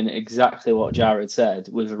echoing exactly what Jarad said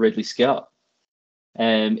with Ridley Scott.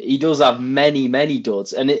 He does have many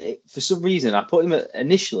duds, and for some reason I put him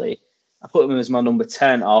as my number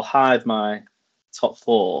 10. I'll hide my top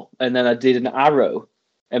 4, and then I did an arrow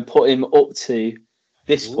and put him up to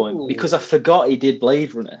this point because I forgot he did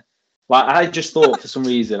Blade Runner. Like I just thought for some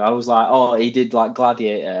reason I was like, oh, he did like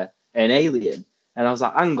Gladiator and Alien, and I was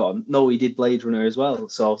like, hang on, no, he did Blade Runner as well.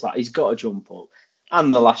 So I was like, he's got to jump up.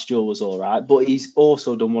 And The Last Duel was all right, but he's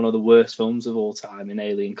also done one of the worst films of all time in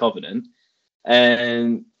Alien Covenant.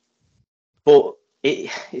 But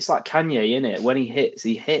it's like Kanye, isn't it? When he hits,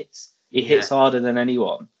 he hits. He hits harder than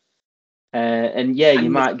anyone. And yeah, you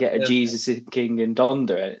might get a Jesus is King and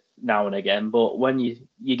Donda now and again, but when you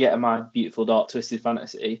get a My Beautiful Dark Twisted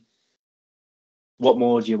Fantasy, what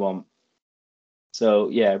more do you want? So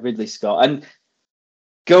yeah, Ridley Scott. And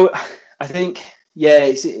I think, yeah,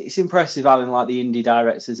 it's impressive having like the indie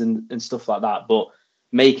directors and stuff like that, but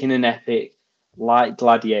making an epic like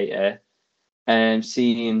Gladiator and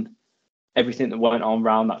seeing everything that went on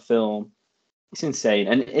around that film, it's insane.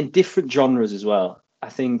 And in different genres as well. I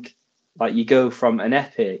think like you go from an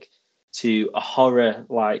epic to a horror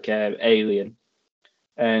like Alien,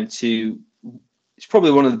 and to it's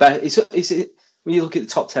probably one of the best. It's when you look at the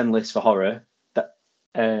top 10 list for horror, that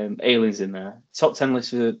Aliens in there. Top 10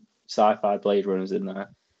 list for sci-fi, Blade Runners in there,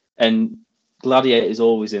 and Gladiator is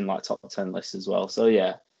always in like top 10 lists as well. So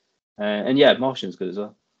yeah, and yeah, Martian's good as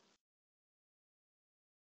well.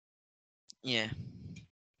 Yeah,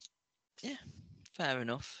 fair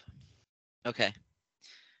enough. Okay.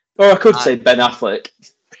 Or I could say Ben Affleck.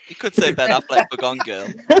 You could say Ben Affleck for Gone Girl.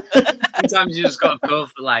 Sometimes you just got to go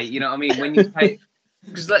for like, you know what I mean? When you type,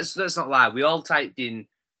 because let's not lie, we all typed in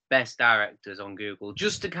best directors on Google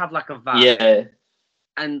just to have like a vibe. Yeah.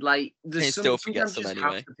 And like, there's sometimes some you just anyway.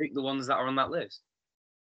 have to pick the ones that are on that list.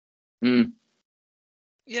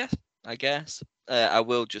 Yeah, I guess. I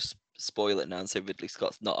will just spoil it now and say Ridley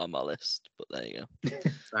Scott's not on my list, but there you go.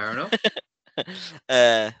 Fair enough.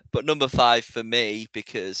 But number 5 for me,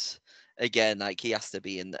 because again, like he has to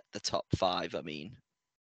be in the top 5. I mean,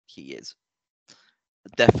 he is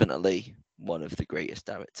definitely one of the greatest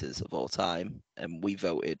directors of all time, and we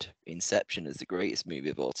voted Inception as the greatest movie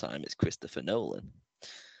of all time. It's Christopher Nolan.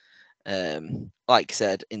 Like I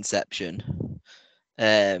said, Inception,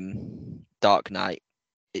 Dark Knight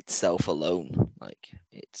itself alone, like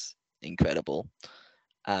it's incredible,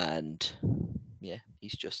 and yeah,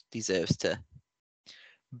 he's just deserves to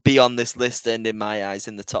be on this list and in my eyes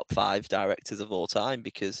in the top 5 directors of all time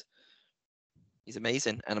because he's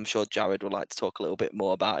amazing. And I'm sure Jarad would like to talk a little bit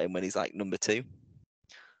more about him when he's like number 2.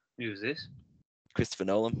 Who's this? Christopher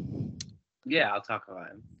Nolan. Yeah, I'll talk about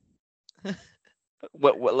him.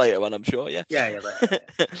 What later on, I'm sure. Yeah. Yeah,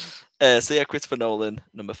 later. So yeah, Christopher Nolan,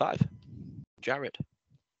 number 5. Jarad.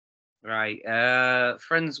 Right.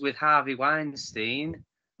 Friends with Harvey Weinstein.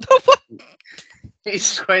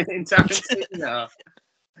 It's Quentin Tarantino.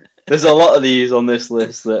 There's a lot of these on this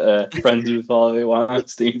list that are friends with Harvey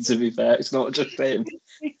Weinstein, to be fair. It's not just him.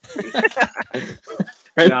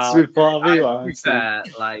 Friends with Harvey Weinstein. Fair,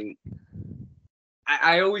 like,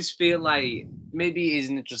 I always feel like, maybe it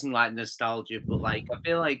isn't just like nostalgia, but like, I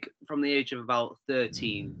feel like from the age of about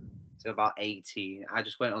 13 to about 18, I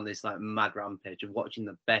just went on this like mad rampage of watching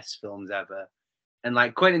the best films ever. And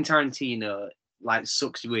like Quentin Tarantino, like,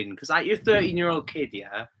 sucks you in. Because like, you're a 13-year-old kid,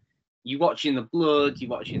 yeah? You're watching the blood, you're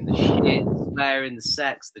watching the shit, the swearing, the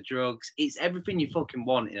sex, the drugs. It's everything you fucking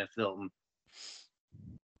want in a film.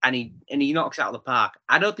 And he knocks it out of the park.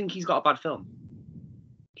 I don't think he's got a bad film.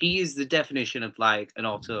 He is the definition of like an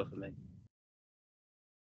auteur for me.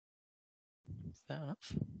 Fair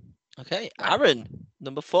enough. Okay, Aaron,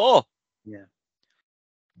 number 4. Yeah.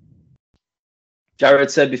 Jarad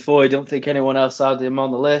said before he don't think anyone else had him on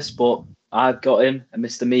the list, but I've got him,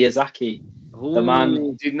 Mr. Miyazaki. Ooh, the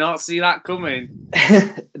man did not see that coming.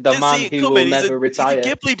 the man who will never retire. He's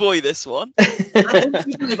a Ghibli boy, this one. But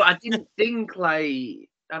I didn't think like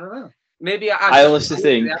I don't know. Maybe I honestly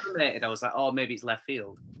think animated. I was like, oh, maybe it's left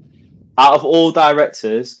field. Out of all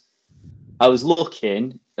directors, I was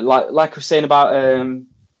looking like I was saying about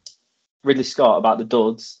Ridley Scott about the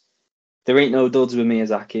duds. There ain't no duds with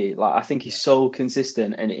Miyazaki. Like I think he's so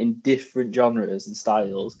consistent and in different genres and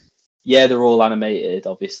styles. Yeah, they're all animated,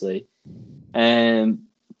 obviously.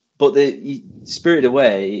 But the Spirited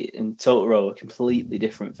Away and Totoro are completely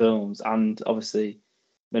different films, and obviously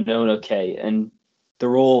Mononoke, and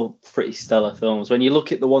they're all pretty stellar films. When you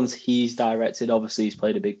look at the ones he's directed, obviously he's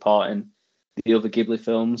played a big part in the other Ghibli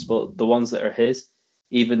films, but the ones that are his,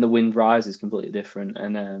 even The Wind Rises is completely different,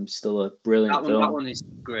 and still a brilliant film. That one is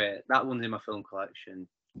great. That one's in my film collection.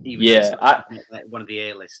 Even like one of the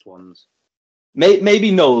A-list ones.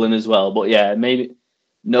 Maybe Nolan as well, but yeah, maybe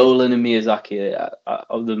Nolan and Miyazaki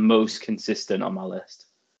are the most consistent on my list.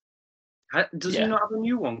 Does he not have a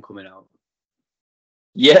new one coming out?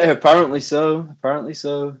 Yeah, apparently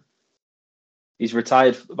so. He's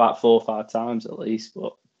retired about 4 or 5 times at least,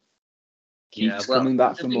 but keeps coming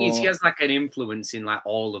back for more. He has like an influence in like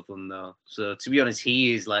all of them though. So to be honest,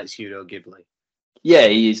 he is like pseudo Ghibli. Yeah,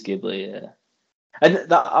 he is Ghibli, yeah.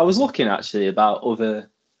 And I was looking actually about other.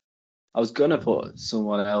 I was gonna put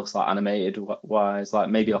someone else like animated wise, like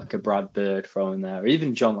maybe like a Brad Bird thrown there, or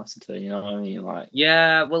even John Lasseter. You know what I mean? Like,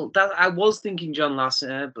 yeah, well, I was thinking John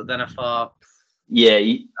Lasseter, but then I thought,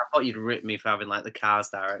 I thought you'd rip me for having like the Cars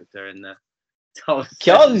director in there.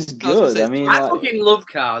 Cars is good. I mean, I fucking love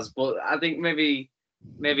Cars, but I think maybe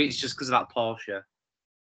it's just because of that Porsche.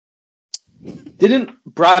 Didn't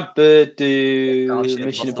Brad Bird do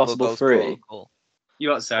Mission Impossible 3? You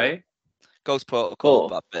what? Sorry, Ghost Protocol.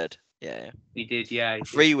 Brad Bird. Yeah, he did. Yeah,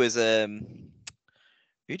 3 was who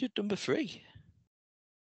did number 3?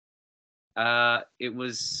 It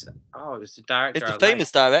was the director. It's a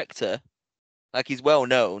famous director. Like he's well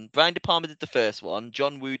known. Brian De Palma did the first one.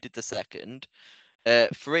 John Woo did the second.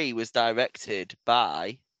 3 was directed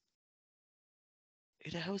by. Who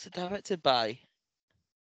the hell was it directed by?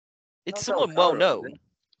 It's someone well known.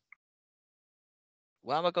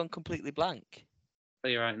 Why am I gone completely blank? I'll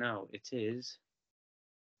tell you right now, it is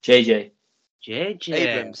JJ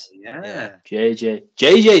Abrams. Yeah.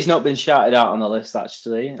 JJ's not been shouted out on the list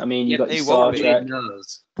actually. I mean, you got your Star Trek.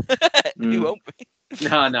 He won't be.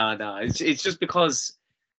 No. It's just because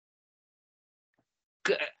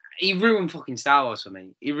he ruined fucking Star Wars for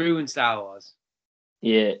me. He ruined Star Wars.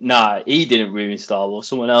 Yeah, nah, he didn't ruin Star Wars.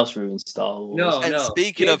 Someone else ruined Star Wars. No.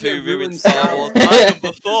 Speaking of who ruined Star Wars, my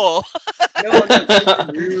number 4. No,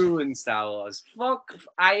 ruined Star Wars. Fuck,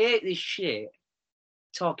 I hate this shit.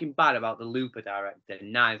 Talking bad about the Looper director,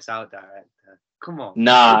 Knives Out director. Come on.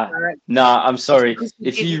 Nah, I'm sorry.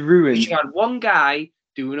 If you ruined... You had one guy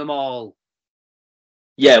doing them all.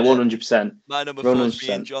 Yeah, 100%. My number 4 is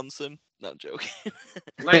Ian Johnson. Not joking.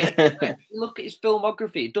 Like, look at his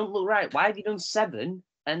filmography. It don't look right. Why have you done 7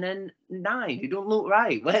 and then 9? It don't look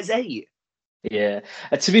right. Where's 8? Yeah.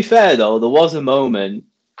 To be fair though, there was a moment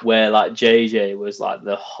where like JJ was like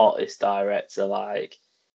the hottest director. Like,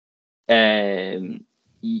 it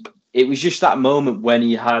was just that moment when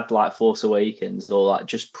he had like Force Awakens or like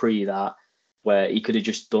just pre that, where he could have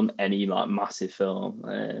just done any like massive film.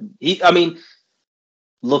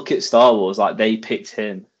 Look at Star Wars. Like they picked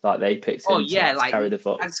him. To carry the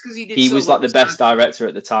fuck. That's because he was like the best director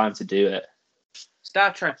at the time to do it.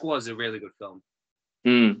 Star Trek was a really good film.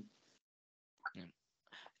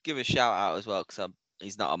 Give a shout out as well because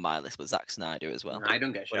he's not on my list, but Zack Snyder as well. No, I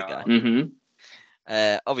don't get a shout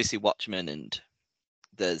out. Obviously Watchmen and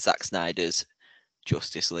the Zack Snyder's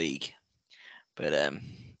Justice League, but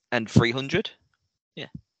and 300. Yeah,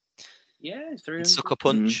 300. Sucker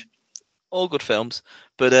Punch. All good films,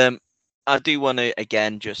 but I do want to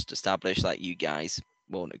again just establish that you guys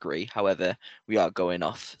won't agree. However, we are going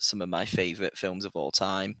off some of my favorite films of all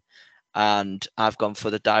time, and I've gone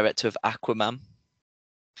for the director of Aquaman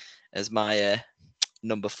as my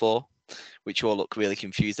number 4, which you all look really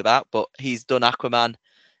confused about. But he's done Aquaman,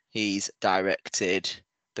 he's directed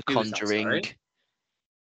The Conjuring,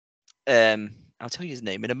 I'll tell you his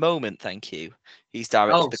name in a moment. Thank you. He's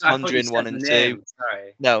directed Oh, The so I thought you Conjuring said 1 the and name. 2.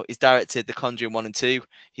 Sorry. No, he's directed The Conjuring 1 and 2.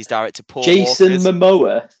 He's directed Paul Jason Walker's.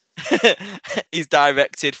 Momoa. He's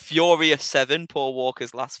directed Furious 7, Paul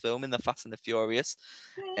Walker's last film in the Fast and the Furious.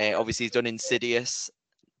 Obviously, he's done Insidious,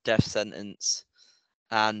 Death Sentence,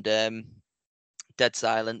 and Dead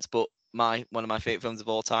Silence. But one of my favorite films of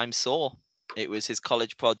all time, Saw. It was his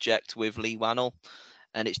college project with Lee Wannell,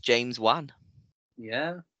 and it's James Wan.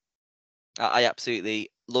 Yeah. I absolutely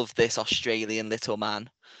love this Australian little man.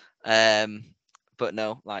 But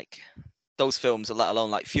no, like those films, let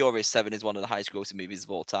alone like Furious 7 is one of the highest grossing movies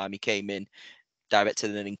of all time. He came in,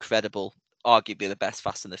 directed an incredible, arguably the best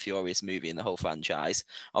Fast and the Furious movie in the whole franchise.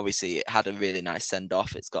 Obviously, it had a really nice send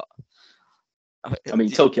off. It's got, I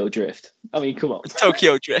mean, Tokyo Drift. I mean, come on.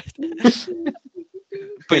 Tokyo Drift.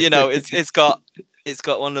 But you know, it's got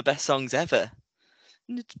one of the best songs ever.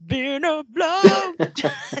 It's been a blow.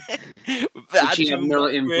 But she had no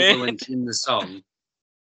influence in the song.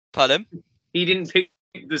 Pardon? He didn't pick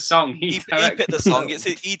the song. He picked the song.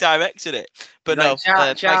 He directed it. But like,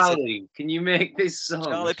 no, Charlie, can you make this song?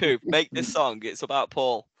 Charlie Puth, make this song. It's about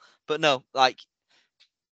Paul. But no, like,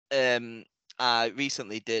 I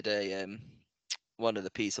recently did a one of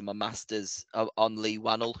the piece of my masters on Lee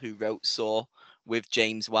Wannell, who wrote Saw with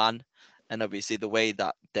James Wan, and obviously the way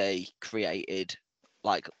that they created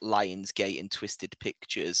like Lionsgate and Twisted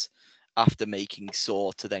Pictures after making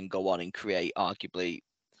Saw to then go on and create arguably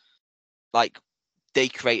like they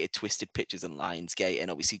created Twisted Pictures and Lionsgate and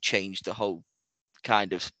obviously changed the whole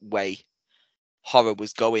kind of way horror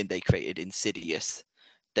was going. They created Insidious.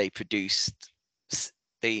 They produced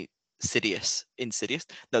Sinister,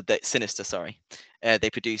 sorry. They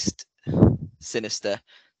produced Sinister.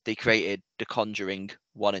 They created The Conjuring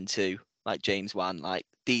 1 and 2, like James Wan, like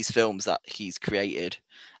these films that he's created.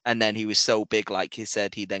 And then he was so big, like he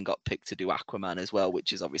said, he then got picked to do Aquaman as well,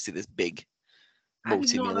 which is obviously this big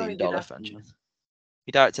multi-million-dollar franchise.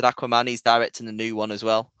 He directed Aquaman. He's directing the new one as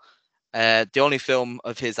well. The only film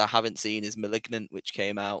of his I haven't seen is Malignant, which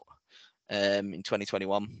came out in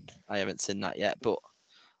 2021. I haven't seen that yet, but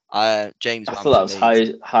James Wan. I thought that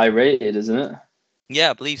was high rated, isn't it? Yeah,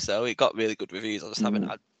 I believe so. It got really good reviews. I just haven't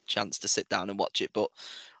had a chance to sit down and watch it. But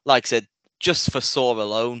like I said, just for Saw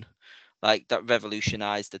alone, like that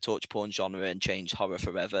revolutionized the torture porn genre and changed horror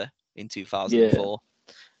forever in 2004.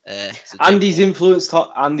 So Andy's influenced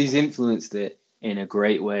it in a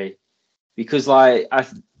great way, because like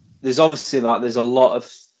there's obviously there's a lot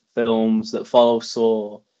of films that follow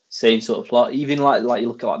Saw, same sort of plot. Even like you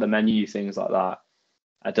look at like The Menu, things like that.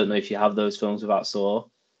 I don't know if you have those films without Saw,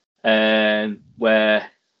 where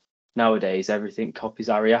nowadays everything copies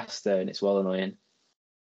Ari Aster and it's well annoying.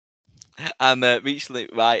 I'm recently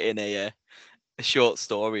writing a short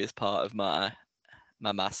story as part of my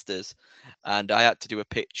masters, and I had to do a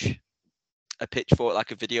pitch for it,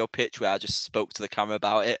 like a video pitch where I just spoke to the camera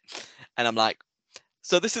about it, and I'm like,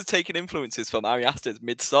 so this is taking influences from Ari Aster's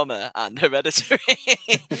Midsommar and Hereditary.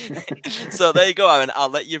 So there you go, Aaron. I'll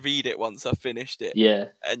let you read it once I've finished it. Yeah.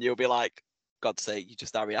 And you'll be like, God's sake, you're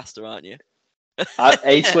just Ari Aster, aren't you?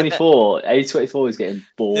 A24 is getting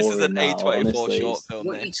boring. This is an now, A24 honestly. short film.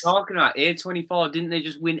 What are you talking about? A24, didn't they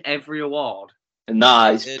just win every award? Nah,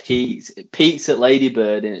 it's peaked. It peaks at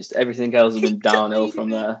Ladybird, and everything else has been downhill from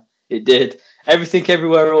there. It did. Everything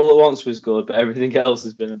Everywhere All at Once was good, but everything else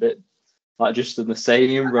has been a bit like just on the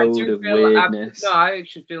same road of weirdness. I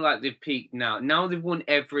actually feel like they've peaked now. Now they've won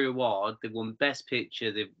every award. They've won Best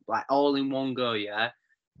Picture. They've like all in one go. Yeah.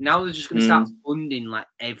 Now they're just going to start funding like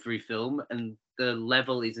every film, and the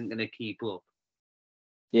level isn't going to keep up.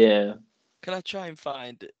 Yeah. Can I try and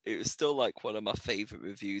find it? It was still like one of my favorite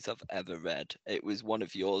reviews I've ever read. It was one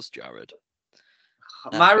of yours, Jarad.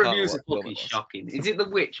 My reviews are fucking shocking. Is it The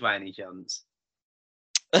Witch by any chance?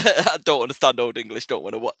 I don't understand Old English, don't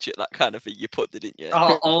want to watch it, that kind of thing you put, didn't you?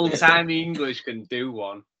 Oh, old-time English can do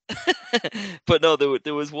one. But no,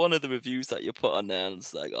 there was one of the reviews that you put on there, and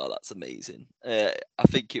it's like, oh, that's amazing. I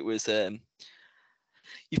think it was,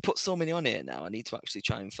 you've put so many on here now, I need to actually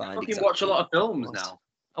try and find You watch a lot of films now.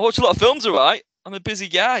 I watch a lot of films, all right. I'm a busy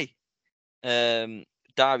guy. Diary,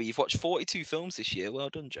 you've watched 42 films this year. Well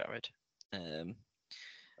done, Jarad.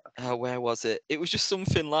 Where was it? It was just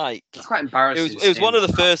something like. It's quite embarrassing. It was one of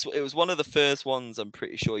the first. It was one of the first ones. I'm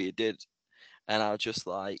pretty sure you did, and I was just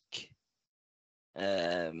like,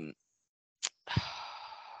 what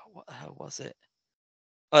the hell was it?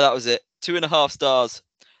 Oh, that was it. 2.5 stars.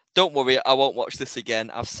 Don't worry, I won't watch this again.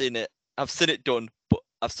 I've seen it. I've seen it done, but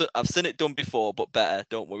I've seen it done before, but better.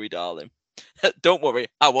 Don't worry, darling. Don't worry,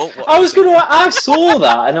 I won't watch I saw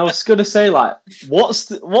that and I was gonna say like, what's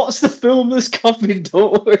the film that's copied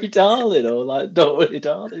Don't Worry Darling, or like Don't Worry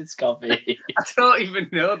Darling's copy? I don't even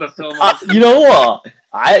know the film. You know what?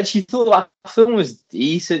 I actually thought that film was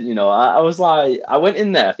decent. You know, I was like, I went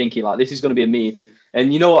in there thinking like this is gonna be a meme,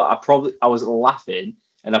 and you know what? I was laughing,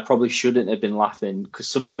 and I probably shouldn't have been laughing because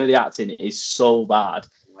some of the acting is so bad,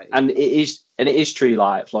 and it is true.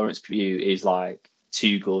 Like Florence Pugh is like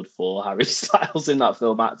too good for Harry Styles in that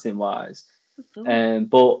film acting wise.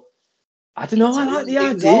 But I don't know. I like the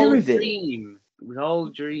idea of it. It was all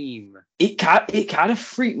dream. It kind of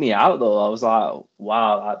freaked me out though. I was like,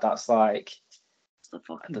 wow, that's like, I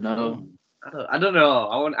don't know. I don't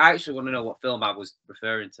know. I actually want to know what film I was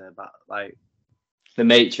referring to, but like The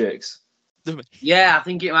Matrix. Yeah, I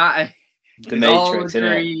think it might. The Matrix,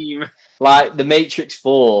 innit? Like The Matrix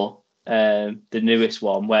 4. The newest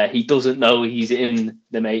one where he doesn't know he's in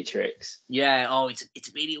the Matrix. Yeah. Oh, it's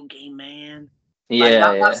a video game, man. Yeah,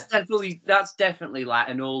 like, that's definitely like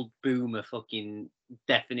an old boomer fucking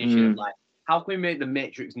definition of like how can we make the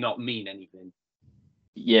Matrix not mean anything?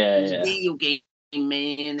 It's a video game,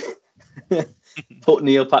 man. Put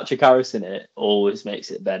Neil Patrick Harris in it always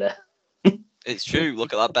makes it better. It's true.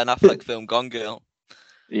 Look at that Ben Affleck film, Gone Girl.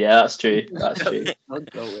 Yeah, that's true.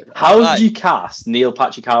 How would you cast Neil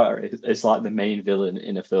Patrick Harris as like the main villain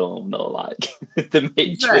in a film, not like the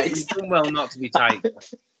Matrix? Yeah, it's done well not to be tight.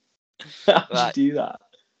 How would you do that?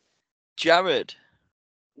 Jarad.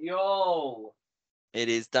 Yo. It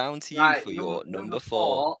is down to you for your number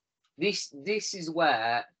 4. This is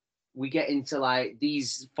where we get into like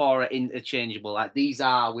these 4 are interchangeable. Like these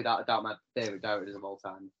are without a doubt my favourite directors of all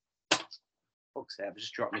time. Fuck's sake, I've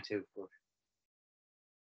just dropped my toothbrush.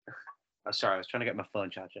 Oh, sorry, I was trying to get my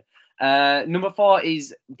phone charger. Number 4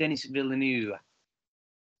 is Denis Villeneuve.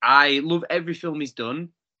 I love every film he's done,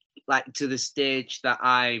 like to the stage that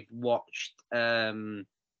I've watched Polytechnica,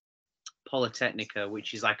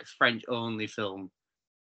 which is like a French-only film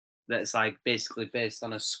that's like basically based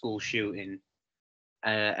on a school shooting,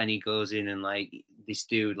 and he goes in and like this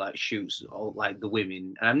dude like shoots all like the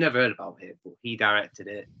women, and I've never heard about it, but he directed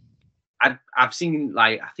it. I've seen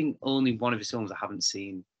like I think only one of his films I haven't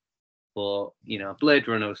seen. But, you know, Blade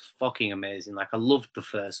Runner was fucking amazing. Like, I loved the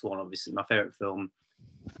first one, obviously, my favourite film.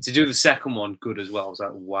 To do the second one good as well, I was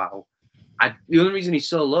like, wow. The only reason he's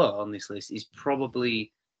so low on this list is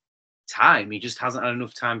probably time. He just hasn't had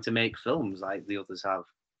enough time to make films like the others have.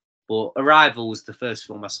 But Arrival was the first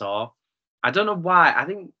film I saw. I don't know why. I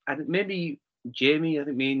think maybe Jamie, I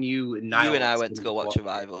think me and you and Niall. You and I went to go watch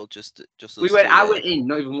Arrival. I went in,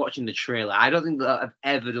 not even watching the trailer. I don't think that I've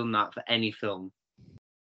ever done that for any film.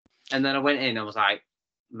 And then I went in, I was like,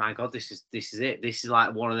 my God, this is it. This is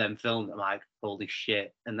like one of them films. I'm like, holy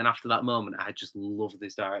shit. And then after that moment, I just love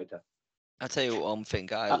this director. I'll tell you one thing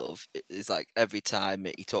I love is like every time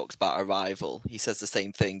he talks about Arrival, he says the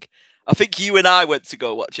same thing. I think you and I went to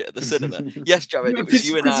go watch it at the cinema. Yes, Jared, it was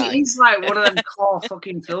you and I. It's like one of them core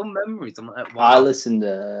fucking film memories. I'm like, wow. I listened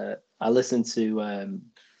to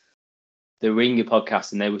the Ringer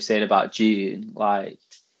podcast, and they were saying about June, like,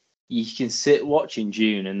 you can sit watching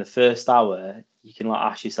June, and the first hour you can like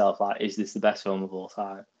ask yourself like, is this the best film of all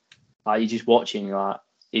time? Like you're just watching like,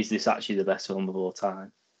 is this actually the best film of all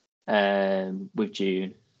time? With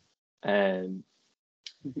June, I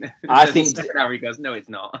think Harry goes, no, it's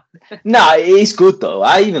not. No, it's good though.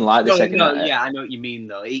 I even like the second. No, yeah, I know what you mean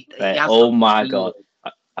though. Oh my God,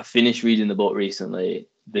 I finished reading the book recently.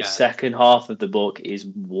 The second half of the book is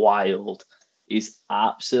wild. It's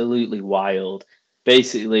absolutely wild.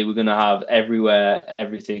 Basically, we're going to have Everywhere,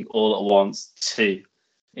 Everything, All at Once 2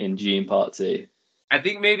 in June Part 2. I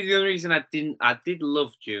think maybe the only reason I did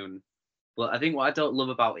love June, but I think what I don't love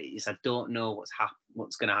about it is I don't know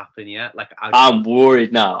what's going to happen yet. Like I'm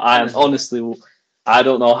worried now. I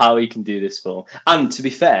don't know how he can do this film. And to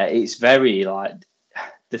be fair, it's very like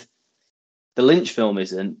the Lynch film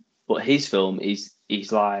isn't, but his film he's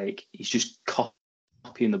just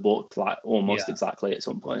copying the book like almost exactly at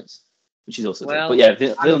some points. Which is also good. But yeah,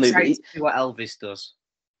 Villeneuve. I'm excited to see what Elvis does.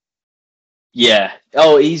 Yeah.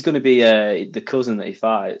 Oh, he's going to be the cousin that he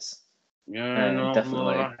fights. Yeah,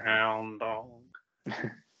 definitely. Hound dog.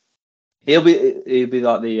 He'll be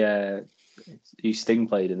like the who Sting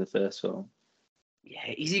played in the first film. Yeah,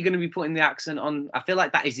 is he going to be putting the accent on? I feel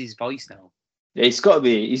like that is his voice now. Yeah, he's got to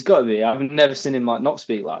be. I've never seen him like not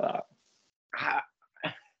speak like that.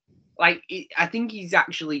 I think he's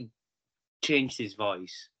actually changed his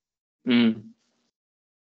voice.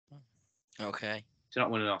 Okay. To not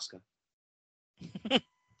win an Oscar.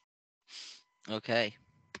 Okay.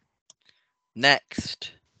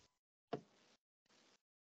 Next.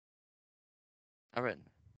 Aaron,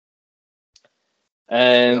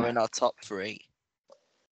 Um, you're in our top 3.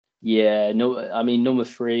 yeah, no, I mean number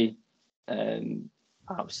 3,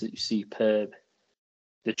 absolutely superb.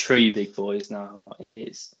 The true big boys now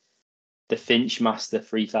is the Finch Master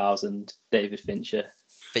 3000, David Fincher.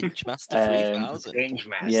 Finchmaster Um, 3000. Strange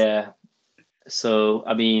master. yeah, so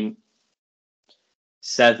I mean,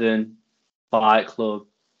 Seven, Fight Club.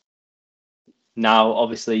 Now,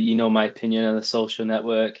 obviously, you know my opinion on The Social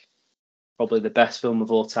Network. Probably the best film of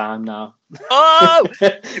all time now. Oh!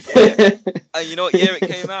 And you know what year it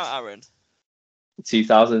came out, Aaron?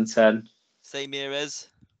 2010. Same year as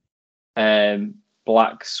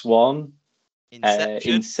Black Swan.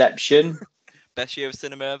 Inception. Inception. Best year of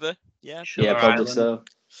cinema ever. Yeah. Yeah, Shutter probably Island. so.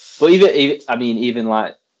 But even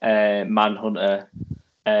like Manhunter,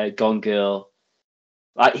 Gone Girl.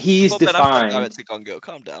 Like he is Before Ben Affleck defined. directed Gone Girl,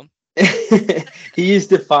 calm down. He is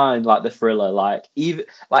defined like the thriller. Like even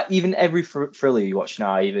every thriller you watch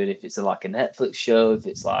now, even if it's like a Netflix show, if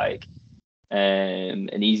it's like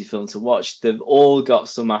an easy film to watch, they've all got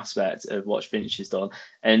some aspect of what Finch has done.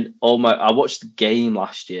 And I watched The Game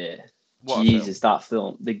last year. What a Jesus, that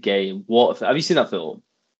film, The Game. Have you seen that film?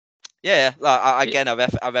 Yeah. Like, again, I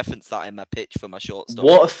referenced that in my pitch for my short story.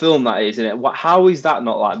 What a film that is, isn't it? How is that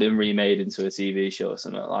not like been remade into a TV show or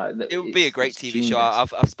something like that? It would be a great TV show.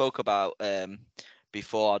 I've spoke about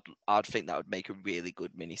before. I'd think that would make a really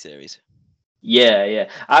good miniseries. Yeah.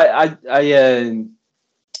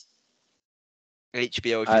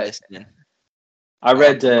 HBO, if you're listening. I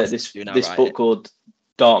read this right book called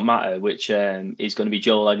Dark Matter, which is going to be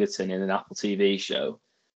Joel Edgerton in an Apple TV show,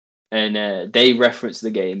 and they reference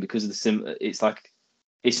The Game because of the it's like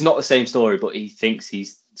it's not the same story, but he thinks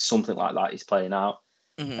he's something like that he's playing out.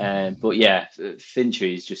 Mm-hmm. But yeah, Fincher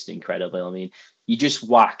is just incredible. I mean, you just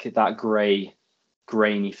whack that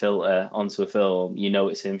grainy filter onto a film, you know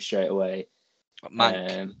it's him straight away.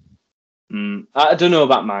 Mank. I don't know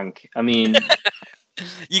about Mank. I mean,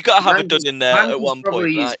 you gotta have it done in there at one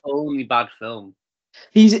probably point, his right? only bad film.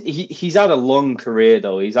 He's had a long career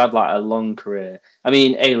though. He's had like a long career. I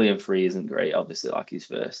mean, Alien 3 isn't great, obviously, like his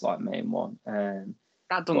first like main one.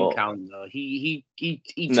 That doesn't count though. He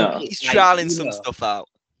No. took it, He's like, trialing some stuff out.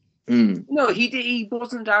 No, he did. He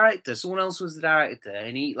wasn't the director. Someone else was the director,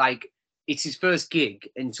 and he it's his first gig,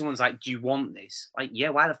 and someone's like, "Do you want this?" Like, yeah.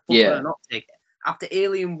 Why the fuck would I not take it? After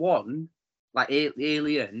Alien 1, like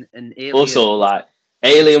Alien and Alien. Also, like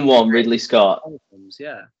Alien 1, Ridley Scott. Films,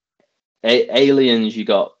 yeah. Aliens, you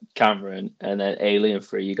got Cameron, and then Alien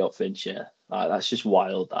 3, you got Fincher. Like that's just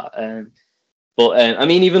wild. That. But I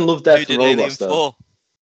mean, even Love, Death, and Robots though.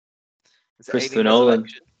 Christopher Nolan.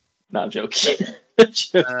 No, I'm joking.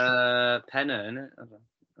 Penner, innit?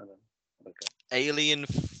 Okay.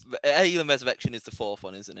 Alien Resurrection is the 4th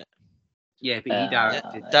one, isn't it? Yeah, but he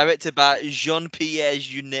directed. Directed by Jean-Pierre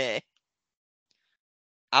Jeunet.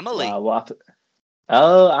 Amelie. Wow, what happened?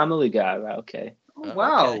 Oh, Amelie guy, right? Okay. Oh,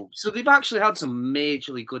 wow. Okay. So they've actually had some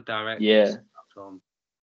majorly good directors. Yeah. In that film.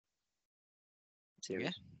 Yeah.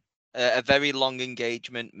 A very long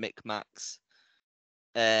engagement, Micmacs.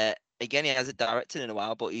 Again, he hasn't directed in a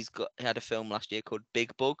while, but he had a film last year called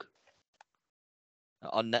Big Bug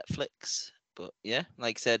on Netflix. But yeah,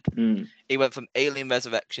 like I said, he went from Alien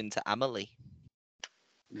Resurrection to Amelie.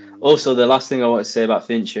 Also, the last thing I want to say about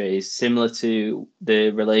Fincher is similar to the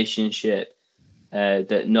relationship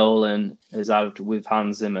that Nolan has had with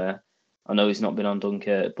Hans Zimmer. I know he's not been on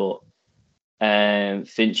Dunkirk, but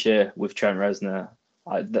Fincher with Trent Reznor,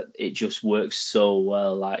 it just works so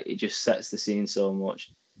well. Like it just sets the scene so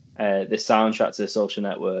much. The soundtrack to The Social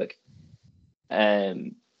Network,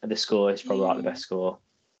 the score is probably like the best score.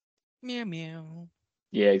 Meow meow.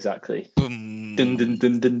 Yeah, exactly. Boom. Dun, dun,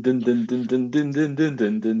 dun, dun, dun, dun, dun, dun, dun, dun, dun,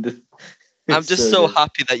 dun, dun, dun. I'm just so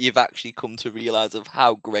happy that you've actually come to realize of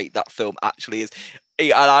how great that film actually is.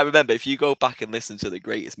 And I remember if you go back and listen to the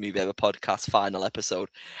Greatest Movie Ever podcast final episode,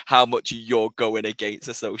 how much you're going against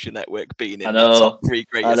The Social Network being in the top 3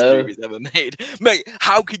 greatest movies ever made. Mate,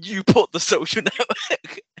 how could you put The Social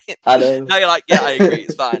Network in? I know. Now you're like, yeah, I agree,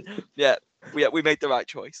 it's fine. Yeah, we made the right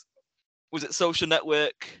choice. Was it Social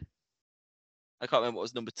Network? I can't remember what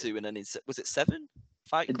was number 2, and then was it 7?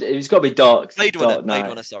 Fight Club? It's got to be Dark. Blade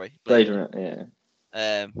Runner, sorry. Blade Runner,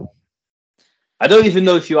 yeah. Um, I don't even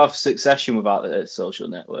know if you have Succession without the Social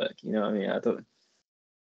Network. You know what I mean? I don't.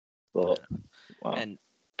 But wow. And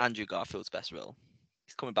Andrew Garfield's best role.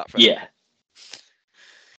 He's coming back for yeah.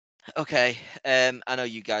 Okay. I know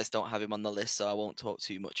you guys don't have him on the list, so I won't talk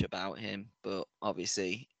too much about him. But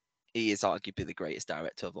obviously, he is arguably the greatest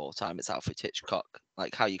director of all time. It's Alfred Hitchcock.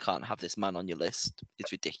 Like how you can't have this man on your list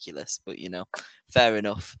is ridiculous. But you know, fair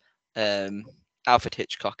enough. Alfred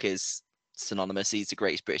Hitchcock is synonymous. He's the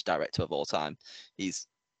greatest British director of all time. He's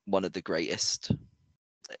one of the greatest.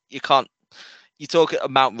 You can't. You talk a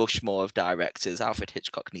Mount Rushmore of directors. Alfred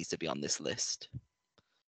Hitchcock needs to be on this list.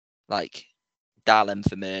 Like Dial M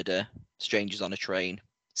for Murder, Strangers on a Train,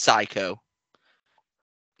 Psycho.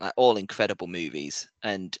 Like all incredible movies.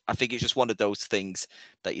 And I think it's just one of those things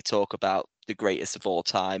that you talk about the greatest of all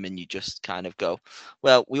time, and you just kind of go,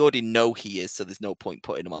 well, we already know he is, so there's no point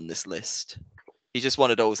putting him on this list. He's just one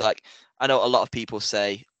of those, like, I know a lot of people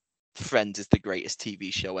say Friends is the greatest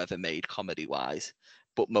TV show ever made comedy wise,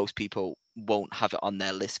 but most people won't have it on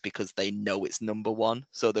their list because they know it's number one.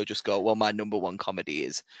 So they'll just go, well, my number one comedy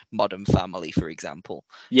is Modern Family, for example.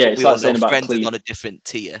 Yeah, but it's like saying about Friends is on a different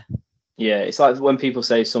tier. Yeah, it's like when people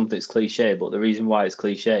say something's cliche, but the reason why it's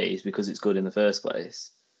cliche is because it's good in the first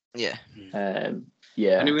place. Yeah.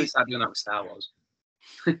 Yeah. I knew he started doing that with Star Wars.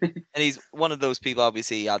 And he's one of those people,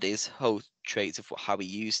 obviously, he had his whole traits of how he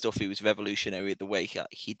used stuff. He was revolutionary the way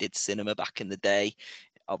he did cinema back in the day.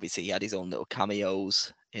 Obviously, he had his own little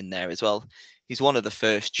cameos in there as well. He's one of the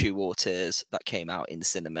first true auteurs that came out in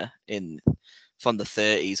cinema from the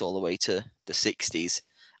 30s all the way to the 60s.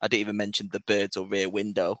 I didn't even mention The Birds or Rear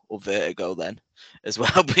Window or Vertigo then as well.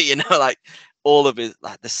 But, like all of his,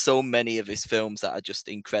 like there's so many of his films that are just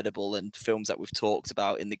incredible, and films that we've talked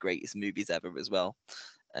about in the greatest movies ever as well.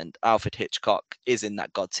 And Alfred Hitchcock is in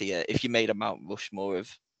that god tier. If you made a Mount Rushmore of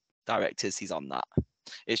directors, he's on that.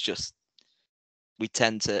 It's just, we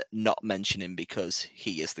tend to not mention him because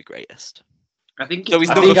he is the greatest. I think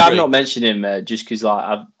I've not mentioned him just because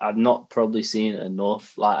like I've not probably seen it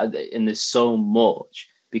enough. Like, and there's so much.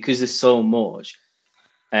 Because there's so much,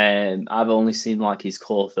 I've only seen like his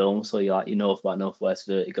core films, so North by Northwest,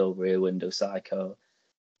 Vertigo, Rear Window, Psycho,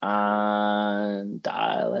 and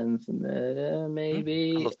Dial M for Murder,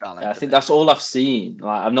 maybe. I love Dial M I for think Murder. that's all I've seen.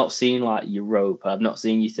 Like, I've not seen like your Rope. I've not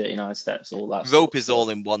seen your 39 Steps. All that. Rope is all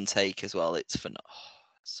in one take as well. It's phenomenal.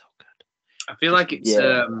 Oh, it's so good. I feel like it's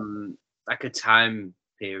like a time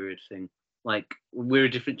period thing. Like we're a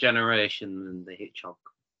different generation than the Hitchcock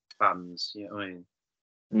fans. You know what I mean?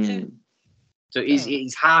 Yeah. So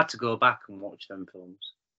it's hard to go back and watch them films.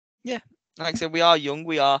 Yeah, like I said, we are young.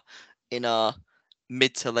 We are in our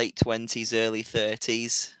mid to late 20s, early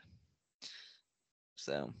 30s.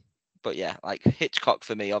 So, but yeah, like Hitchcock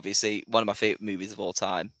for me, obviously, one of my favorite movies of all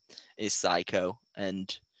time is Psycho,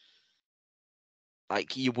 and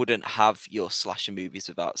like you wouldn't have your slasher movies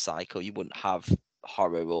without Psycho. You wouldn't have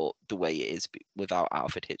horror or the way it is without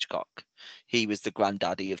Alfred Hitchcock. He was the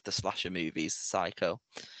granddaddy of the slasher movies, Psycho.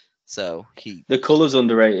 So the colour's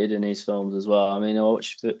underrated in his films as well. I mean,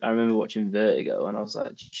 I remember watching Vertigo and I was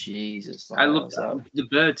like, Jesus. Like, I love The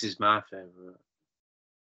Birds is my favourite.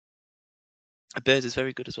 The Birds is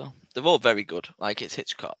very good as well. They're all very good. Like it's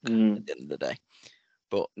Hitchcock at the end of the day.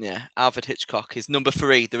 But yeah, Alfred Hitchcock is number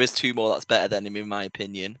 3. There is 2 more that's better than him in my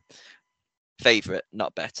opinion. Favourite,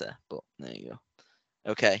 not better. But there you go.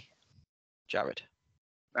 Okay, Jarad.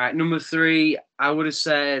 Right, number 3, I would have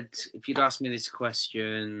said, if you'd asked me this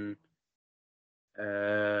question,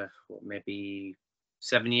 maybe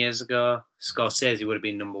 7 years ago, Scorsese would have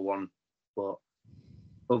been number 1. But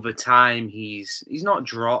over time, he's not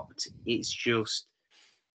dropped. It's just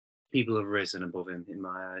people have risen above him in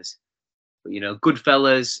my eyes. But,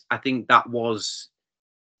 Goodfellas, I think that was,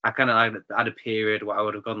 I kind of had a period where I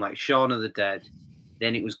would have gone like Shaun of the Dead,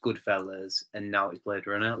 then it was Goodfellas, and now it's Blade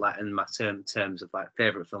Runner, like in my terms of like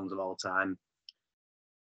favorite films of all time.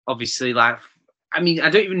 Obviously, like, I mean, I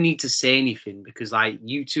don't even need to say anything because like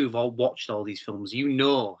you two have all watched all these films. You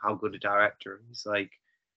know how good a director is.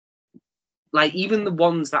 Like even the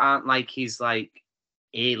ones that aren't like his like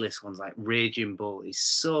A-list ones, like Raging Bull, is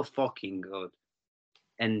so fucking good.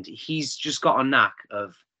 And he's just got a knack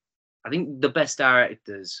of, I think the best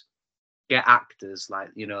directors get actors like,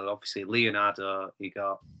 obviously Leonardo he's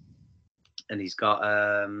got De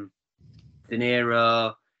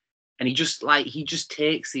Niro, and he just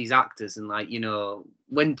takes these actors and like,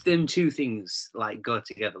 when them two things like go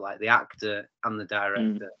together, like the actor and the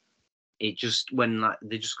director, it just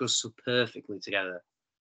they just go so perfectly together.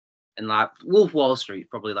 And like Wolf of Wall Street,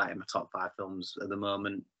 probably like in my top 5 films at the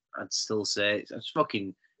moment. I'd still say it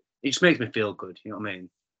just makes me feel good. You know what I mean?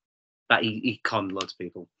 That he conned loads of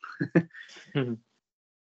people. Yeah.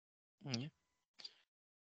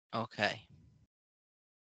 Okay.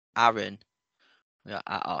 Aaron, we are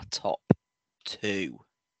at our top 2.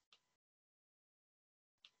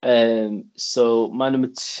 So my number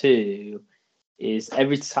 2 is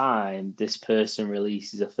every time this person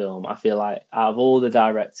releases a film, I feel like out of all the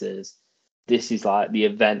directors, this is like the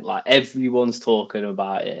event, like everyone's talking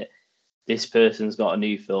about it. this person's got a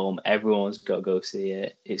new film, everyone's got to go see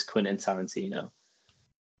it. It's Quentin Tarantino.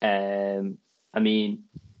 I mean,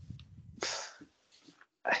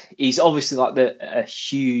 he's obviously like a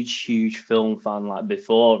huge film fan like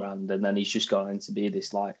beforehand, and then he's just going to be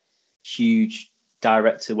this like huge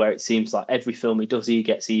director where it seems like every film he does, he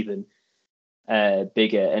gets even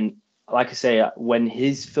bigger. And like I say, when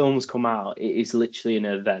his films come out, it is literally an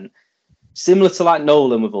event, similar to like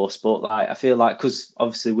Nolan with us. But like I feel like, because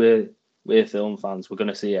obviously we're film fans, we're going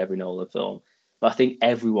to see every Nolan film. But I think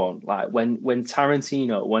everyone, like when a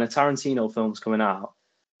Tarantino film's coming out,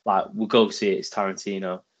 like we'll go see it. It's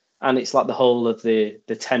Tarantino, and it's like the whole of the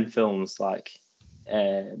 10 films, like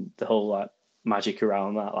the whole like magic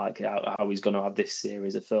around that, like how he's going to have this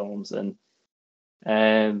series of films,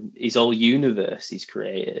 and his whole universe he's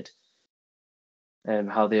created, and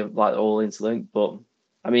how they're like all interlinked. But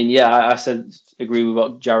I mean, yeah, I said agree with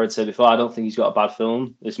what Jarad said before. I don't think he's got a bad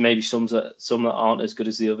film. There's maybe some that aren't as good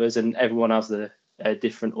as the others, and everyone has a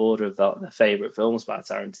different order of their favorite films by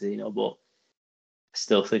Tarantino. But I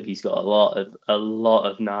still think he's got a lot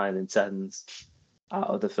of 9 and 10s out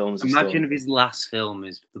of the films. Imagine if his last film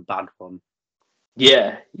is the bad one.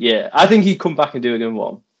 Yeah. I think he'd come back and do a good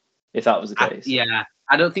one if that was the case.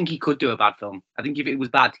 I don't think he could do a bad film. I think if it was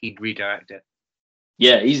bad, he'd redirect it.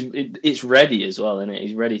 Yeah, it's ready as well, isn't it?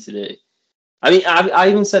 He's ready to do it. I mean, I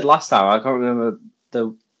even said last time, I can't remember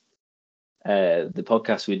the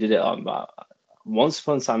podcast we did it on, but Once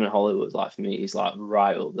Upon a Time in Hollywood, like for me, he's like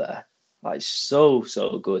right up there, like so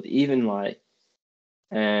good. Even like,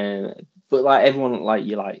 but like everyone, like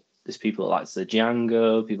you like, there's people that like the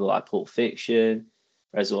Django, people like Pulp Fiction,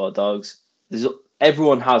 Reservoir Dogs.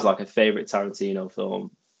 Everyone has like a favorite Tarantino film.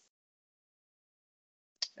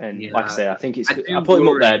 And like I say, I think I put him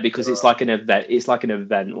up there because it's like an event. It's like an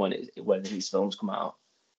event when these films come out.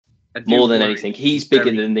 More than anything, he's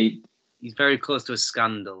bigger than the. He's very close to a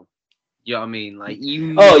scandal. You know what I mean? Like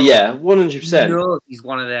you. Oh yeah, 100%. You know he's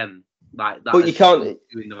one of them. Like that. But you can't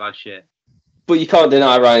doing the bad shit. But you can't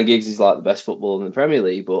deny Ryan Giggs is like the best footballer in the Premier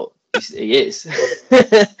League. But he is.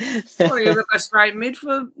 Well, you're the best right mid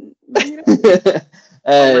for. But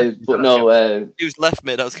no. He was left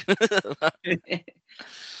mid. I was gonna.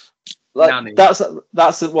 Like that's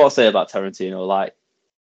what I say about Tarantino. Like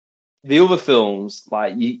the other films,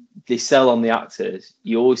 like they sell on the actors.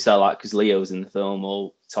 You always sell like because Leo's in the film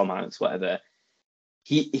or Tom Hanks, whatever.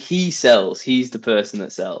 He sells. He's the person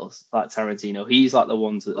that sells. Like Tarantino, he's like the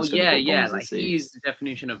ones that. Oh yeah. Like he's the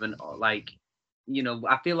definition of an like. You know,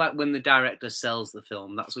 I feel like when the director sells the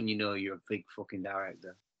film, that's when you know you're a big fucking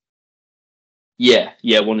director. Yeah,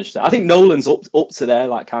 100%. I think Nolan's up to there,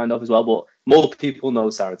 like kind of as well, but more people know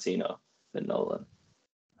Tarantino than Nolan.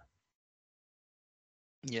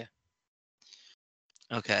 Yeah.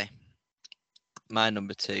 Okay. My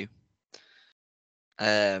number 2.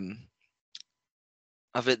 I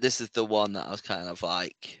think this is the one that I was kind of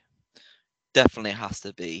like, definitely has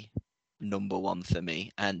to be number 1 for me,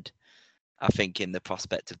 and I think in the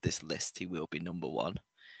prospect of this list, he will be number 1.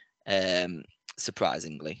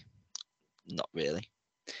 Surprisingly. Not really.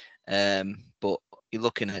 But you're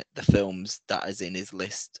looking at the films that is in his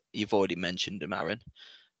list. You've already mentioned them, Aaron.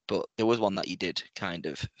 But there was one that you did kind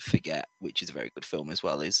of forget, which is a very good film as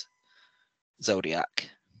well, is Zodiac.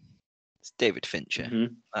 It's David Fincher.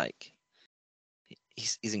 Mm-hmm. Like,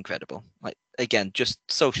 he's incredible. Like, again, just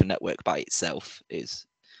Social Network by itself is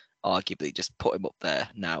arguably just put him up there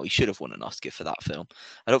now. He should have won an Oscar for that film.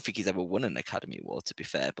 I don't think he's ever won an Academy Award, to be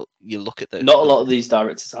fair, but you look at the... Not a lot of these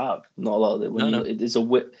directors have. Not a lot of them. No. There's a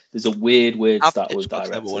weird stat with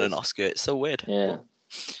directors. Never won an Oscar. It's so weird. Yeah.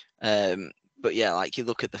 But yeah, like you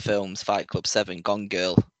look at the films, Fight Club 7, Gone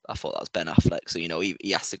Girl. I thought that was Ben Affleck, so you know he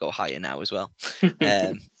has to go higher now as well.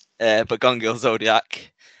 But Gone Girl,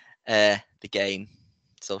 Zodiac, The Game,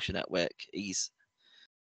 Social Network.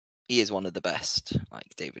 He is one of the best,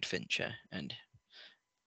 like David Fincher, and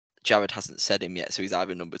Jarad hasn't said him yet, so he's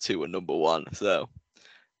either number 2 or number 1. So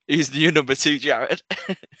who's your number 2, Jarad?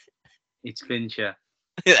 It's Fincher.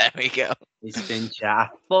 There we go. It's Fincher. I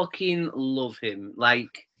fucking love him.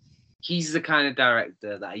 Like, he's the kind of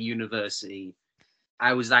director that at university,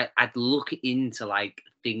 I was like, I'd look into like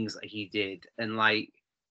things that he did, and like,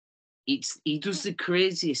 he does the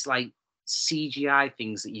craziest like CGI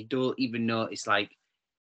things that you don't even notice, like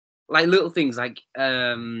little things like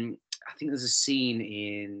I think there's a scene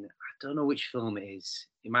in, I don't know which film it is.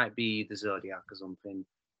 It might be the Zodiac or something.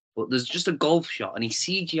 But there's just a golf shot and he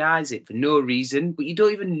CGIs it for no reason, but you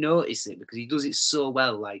don't even notice it because he does it so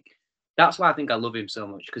well. Like, that's why I think I love him so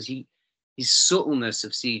much, because his subtleness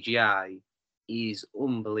of CGI is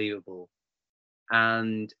unbelievable.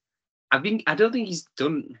 And I don't think he's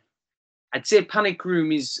done I'd say Panic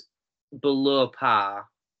Room is below par,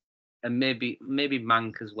 and maybe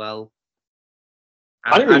Mank as well.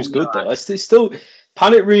 Panic Room's good though. It's still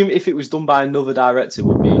Panic Room. If it was done by another director,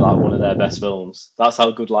 would be like one of their best films. That's how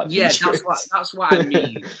good like Future is. That's what I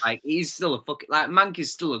mean. Like he's still a fucking like Mank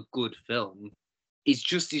is still a good film. It's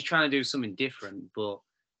just he's trying to do something different. But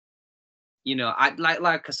you know, I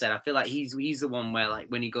like I said, I feel like he's the one where like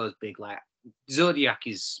when he goes big, like Zodiac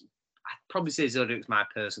is. I'd probably say Zodiac's my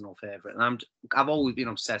personal favorite, and I've always been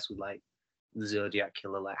obsessed with like the Zodiac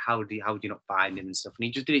killer. Like how do you not find him and stuff? And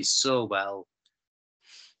he just did it so well.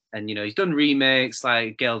 And you know, he's done remakes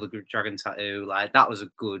like Girl with the Dragon Tattoo. Like that was a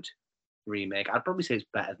good remake. I'd probably say it's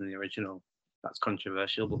better than the original. That's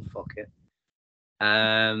controversial, but fuck it.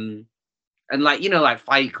 And like you know, like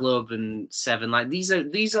Fight Club and Seven. Like these are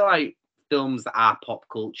like films that are pop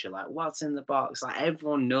culture. Like What's in the Box. Like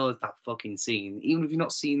everyone knows that fucking scene, even if you've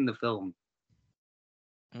not seen the film.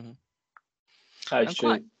 Mm-hmm. That's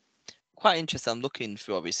true. Quite interesting. I'm looking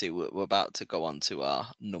through. Obviously, we're about to go on to our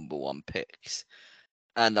number one picks.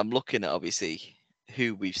 And I'm looking at obviously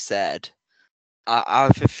who we've said. I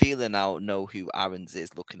have a feeling I know who Aaron's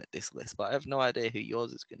is looking at this list, but I have no idea who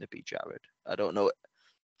yours is going to be, Jarad. I don't know.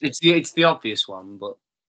 It's the obvious one, but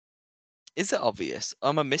is it obvious?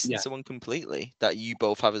 Am I missing someone completely that you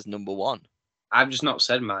both have as number one? I've just not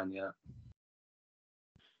said mine yet.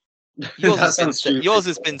 Yours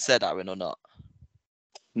has been said, Aaron, or not?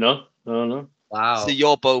 No. Wow. So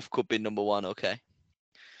your both could be number one, okay?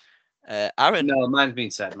 Aaron. No, mine's been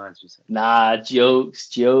said. Nah, jokes.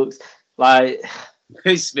 Like,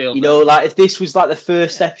 you know, like if this was like the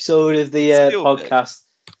first episode of the podcast,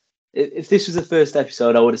 if this was the first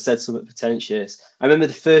episode, I would have said something pretentious. I remember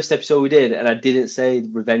the first episode we did, and I didn't say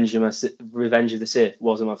Revenge of the Sith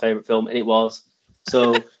wasn't my favorite film, and it was.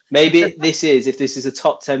 So maybe if this is a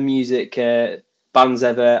top 10 music bands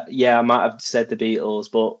ever, yeah, I might have said the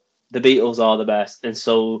Beatles, but the Beatles are the best, and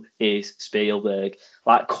so is Spielberg.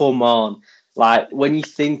 Like, come on. Like, when you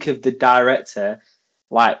think of the director,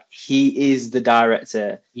 like, he is the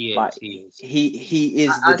director. He is. He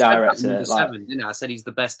is the director. I said he's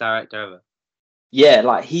the best director ever. Yeah,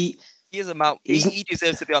 like he is a mount. He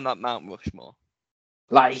deserves to be on that Mount Rushmore.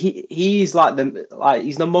 Like he's he's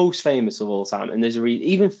the most famous of all time, and there's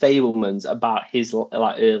even Fableman's about his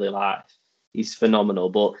like early life. He's phenomenal,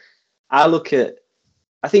 but I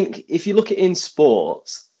think if you look at in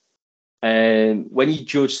sports, when you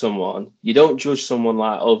judge someone, you don't judge someone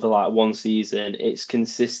like over like one season. It's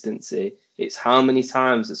consistency. It's how many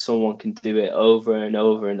times that someone can do it over and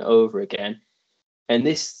over and over again.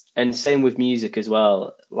 And same with music as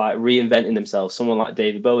well, like reinventing themselves. Someone like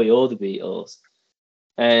David Bowie or the Beatles.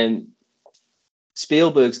 And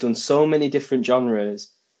Spielberg's done so many different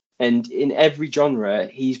genres, and in every genre,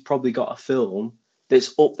 he's probably got a film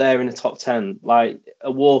that's up there in the top 10. Like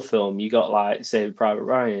a war film, you got like Saving Private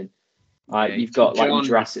Ryan. Like you've got like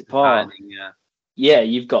Jurassic Park. Yeah,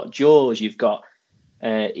 you've got Jaws, you've got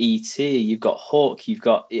E.T., you've got Hook, you've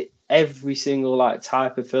got every single like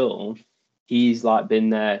type of film. He's like been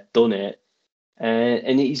there, done it,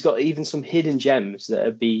 and he's got even some hidden gems that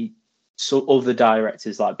would be some other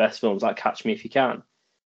directors like best films, like Catch Me If You Can,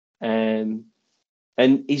 and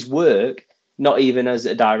his work, not even as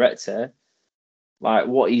a director, like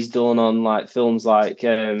what he's done on like films like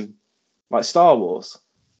Star Wars,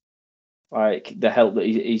 like the help that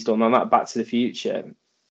he's done on that, Back to the Future.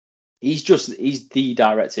 He's the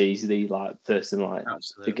director. He's the like person like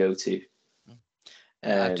to go to.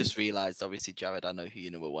 I've just realised, obviously, Jarad, I know who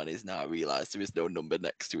your number one is now. I realised there is no number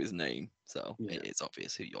next to his name, so it's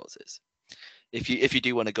obvious who yours is. If you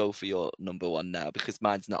do want to go for your number one now, because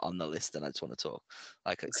mine's not on the list, and I just want to talk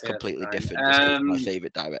like it's completely different. Just it's my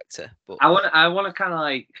favorite director, but I want to kind of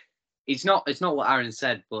like it's not what Aaron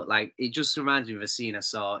said, but like it just reminds me of a scene I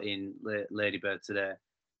saw in Lady Bird today,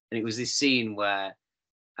 and it was this scene where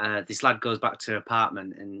this lad goes back to her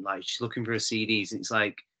apartment and like she's looking for her CDs, and it's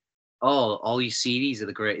like, oh, all these CDs are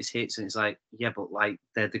the greatest hits, and it's like, yeah, but like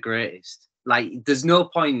they're the greatest. Like, there's no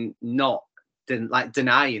point not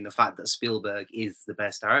denying the fact that Spielberg is the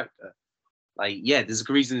best director. Like, yeah, there's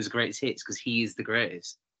a reason there's greatest hits because he is the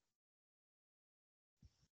greatest.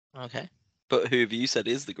 Okay, but who have you said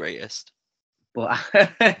is the greatest? But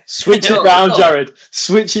switch it round, Jarad.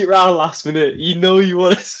 Switch it round last minute. You know you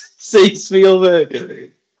want to say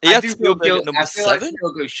Spielberg. I feel like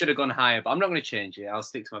Spielberg should have gone higher, but I'm not going to change it. I'll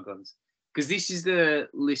stick to my guns because this is the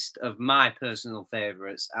list of my personal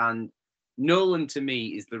favorites, and Nolan to me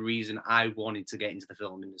is the reason I wanted to get into the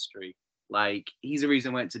film industry. Like, he's the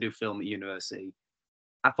reason I went to do film at university.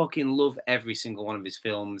 I fucking love every single one of his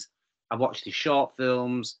films. I've watched his short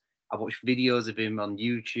films. I watch videos of him on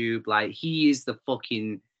YouTube. Like, he is the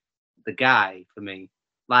guy for me.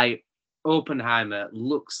 Like, Oppenheimer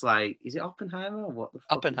looks like, is it Oppenheimer or what the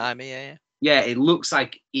fuck? Oppenheimer, yeah. Yeah, it looks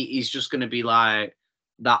like it is just going to be like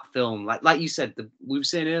that film. Like you said, we were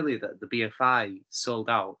saying earlier that the BFI sold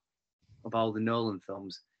out of all the Nolan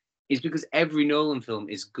films. It's because every Nolan film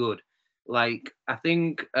is good. Like, I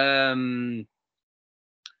think there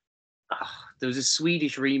was a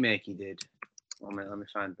Swedish remake he did. Let me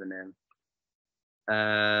find the name.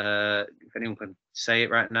 If anyone can say it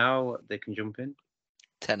right now, they can jump in.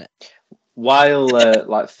 Tenet. While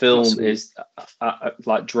like film is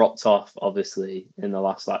like dropped off, obviously, in the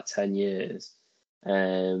last like 10 years,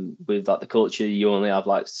 with like the culture, you only have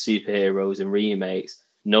like superheroes and remakes.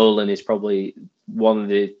 Nolan is probably one of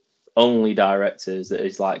the only directors that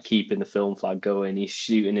is like keeping the film flag going. He's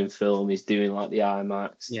shooting in film. He's doing like the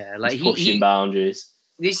IMAX. Yeah, like he's pushing boundaries.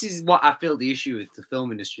 This is what I feel the issue with the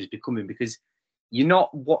film industry is becoming, because you're not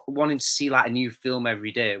wanting to see like a new film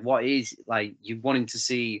every day. What is like you're wanting to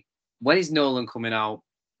see, when is Nolan coming out?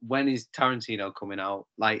 When is Tarantino coming out?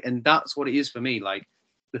 Like, and that's what it is for me. Like,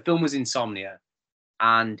 the film was Insomnia,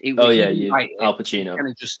 and it was Al Pacino kind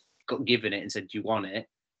of just got given it and said, "Do you want it?"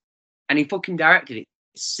 And he fucking directed it.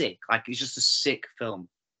 It's sick. Like, it's just a sick film.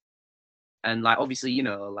 And like, obviously, you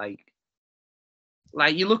know, like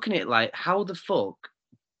you're looking at it like, how the fuck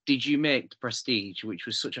did you make The Prestige, which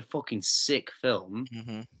was such a fucking sick film,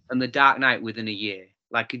 and The Dark Knight within a year?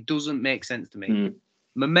 Like, it doesn't make sense to me.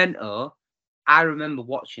 Memento, I remember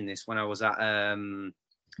watching this when I was at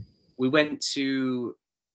we went to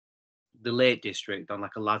the Lake District on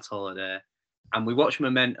like a lad's holiday, and we watched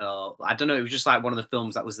Memento. I don't know, it was just like one of the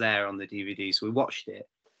films that was there on the DVD, so we watched it,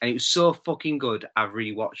 and it was so fucking good. I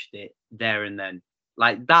rewatched it there and then.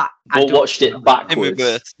 Like that. But watched it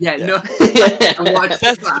backwards. Yeah, no.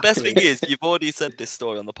 The best thing is, you've already said this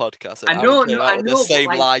story on the podcast. I know. The same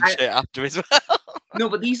line shit after as well. No,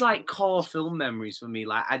 but these like core film memories for me.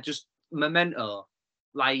 Like, Memento,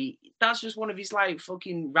 like that's just one of his like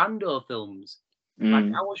fucking rando films. Like,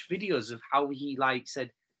 I watched videos of how he like said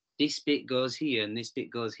this bit goes here and this bit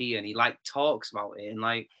goes here, and he like talks about it, and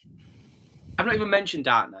like I've not even mentioned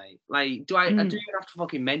Dark Knight. Like, do I do even have to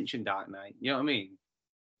fucking mention Dark Knight? You know what I mean?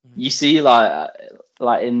 You see, like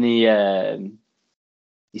in the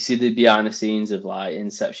you see the behind the scenes of like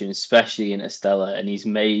Inception, especially Interstellar, and he's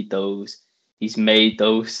made those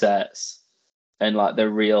sets, and like the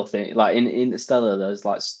real thing. Like in Interstellar, there's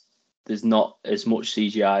not as much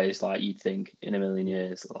CGI as like you'd think in a million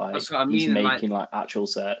years. Like, that's what I mean. He's making like actual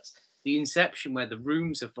sets. The Inception where the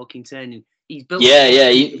rooms are fucking turning. He's built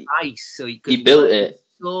ice, so he built it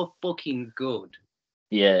so fucking good.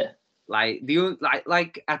 Yeah. Like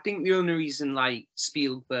I think the only reason like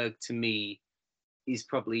Spielberg to me is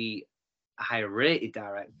probably a higher rated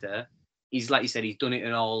director. He's, like you said, he's done it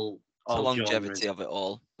in all the longevity genres. of it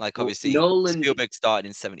all. Like, obviously, Nolan, Spielberg started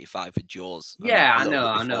in '75 for Jaws. Yeah, I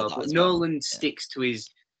know. But Nolan sticks to his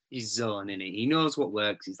zone, innit? He knows what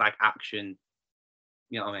works. It's like action.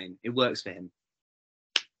 You know what I mean? It works for him.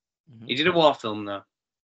 He did a war film though.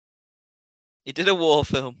 He did a war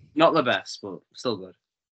film. Not the best, but still good.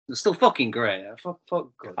 It's still fucking great. Fuck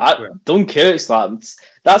good. Dunkirk's like,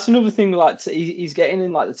 that's another thing. Like, he's getting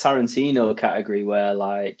in like the Tarantino category where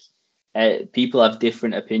like people have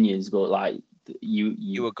different opinions, but like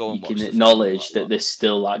you can acknowledge that they're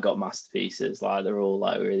still like got masterpieces. Like, they're all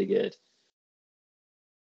like really good.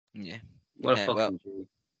 Yeah. What a fucking dude.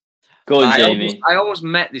 Go on, Jamie. I almost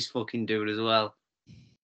met this fucking dude as well.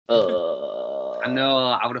 I know.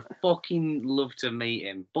 I would have fucking loved to meet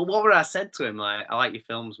him. But what would I said to him? Like, I like your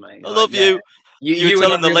films, mate. I love you. You were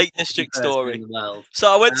telling the Lake District story.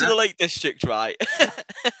 So I went to the Lake District, right?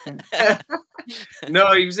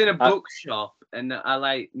 No, he was in a bookshop, and I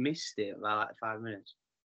like missed it by like 5 minutes.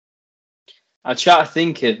 I try to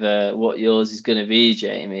think of what yours is going to be,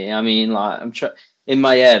 Jamie. I mean, like, in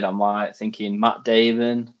my head, I'm like thinking Matt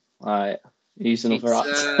Damon, like, who's another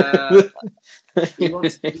actor? He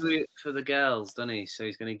wants to do it for the girls, doesn't he? So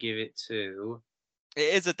he's going to give it to.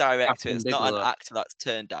 It is a director. It's not an actor that's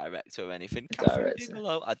turned director or anything. Director.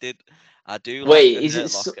 I do. Wait, like is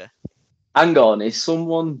it? Hang on, is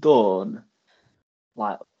someone done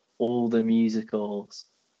like all the musicals?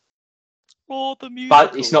 All the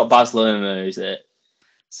musicals. It's not Baz Luhrmann, is it?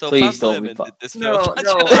 So please don't did this film.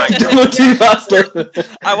 Don't do Baz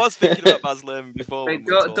Luhrmann. I was thinking about Baz Luhrmann before. Wait,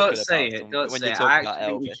 don't say it. Don't say it. I actually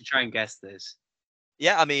think we should try and guess this.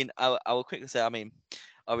 Yeah, I mean, I will quickly say, I mean,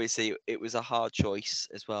 obviously it was a hard choice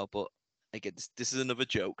as well, but again, this is another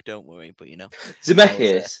joke. Don't worry, but you know,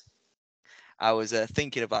 Zemeckis. I was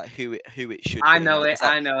thinking about who it should I be. know and it.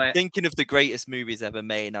 I know it. Thinking of the greatest movies ever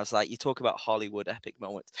made, and I was like, you talk about Hollywood epic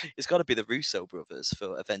moments. It's got to be the Russo brothers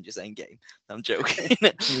for Avengers Endgame. I'm joking.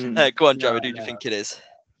 Go on, Jared. Who do you think it is?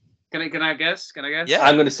 Can I guess? Can I guess? Yeah.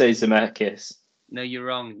 I'm going to say Zemeckis. No, you're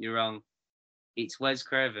wrong. You're wrong. It's Wes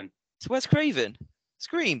Craven. It's Wes Craven.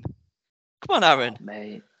 Scream. Come on, Aaron. Oh,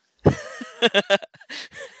 mate.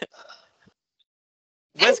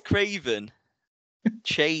 Wes Craven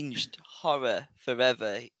changed horror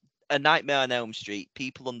forever. A Nightmare on Elm Street,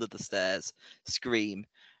 People Under the Stairs, Scream,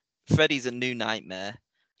 Freddy's A New Nightmare.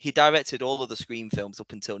 He directed all of the Scream films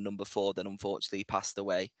up until number 4, then unfortunately passed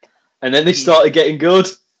away. And then they started getting good.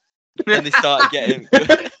 And they started getting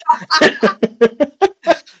good.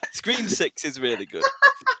 Scream 6 is really good.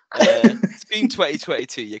 Scream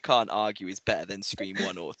 2022, you can't argue is better than Scream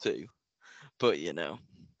 1 or 2. But,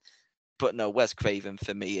 But no, Wes Craven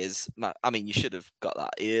for me is. I mean, you should have got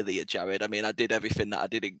that earlier, Jared. I mean, I did everything that I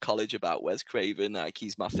did in college about Wes Craven. Like,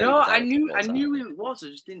 he's my favorite. No, I knew who it was. I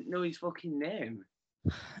just didn't know his fucking name.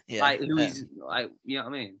 Yeah, like who he's like. You know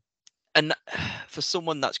what I mean? And for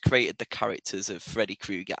someone that's created the characters of Freddy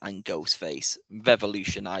Krueger and Ghostface,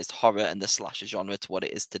 revolutionized horror and the slasher genre to what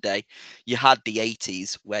it is today. You had the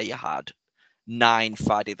 80s where you had 9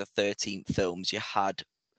 Friday the 13th films. You had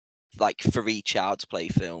like 3 Child's Play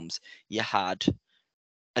films. You had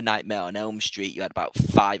A Nightmare on Elm Street. You had about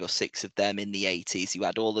 5 or 6 of them in the 80s. You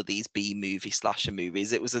had all of these B-movie slasher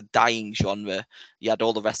movies. It was a dying genre. You had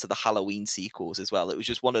all the rest of the Halloween sequels as well. It was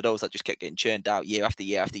just one of those that just kept getting churned out year after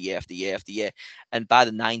year after year after year after year. And by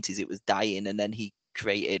the 90s, it was dying. And then he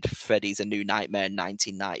created Freddy's A New Nightmare in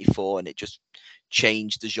 1994, and it just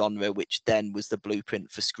changed the genre, which then was the blueprint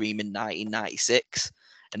for Scream in 1996.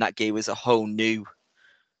 And that gave us a whole new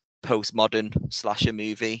postmodern slasher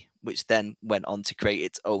movie, which then went on to create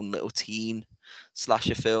its own little teen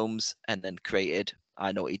slasher films, and then created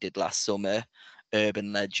I Know What He Did Last Summer,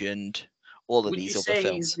 Urban Legend, all of these other films.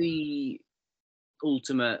 Would you say he's the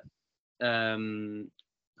ultimate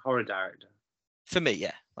horror director? For me,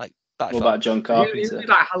 yeah. Like, what about John Carpenter? Who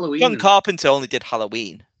like Halloween? John Carpenter only did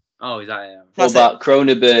Halloween. Oh, is that it? What about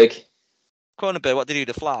Cronenberg? Cronenberg, what did he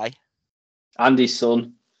do? The Fly? Andy's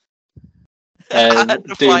son.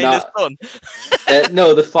 The Fly in his son.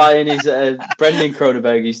 No, The Fly in his Brendan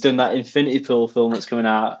Cronenberg. He's done that Infinity Pool film that's coming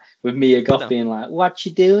out with Mia Goth being like, "What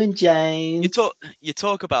you doing, James?" You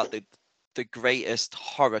talk about the greatest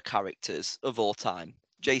horror characters of all time: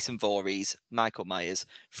 Jason Voorhees, Michael Myers,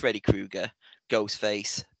 Freddy Krueger,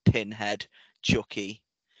 Ghostface, Pinhead, Chucky.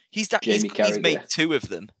 He's made 2 of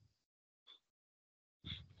them.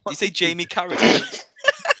 Did you say Jamie Carragher?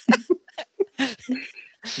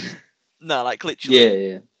 No, like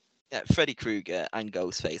literally. Yeah, Freddy Krueger and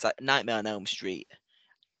Ghostface, like Nightmare on Elm Street.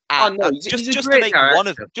 Just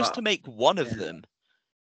to make one of them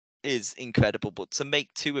is incredible, but to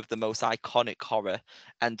make 2 of the most iconic horror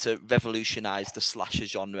and to revolutionize the slasher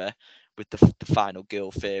genre with the final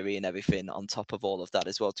girl theory and everything on top of all of that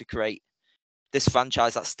as well, to create this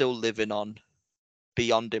franchise that's still living on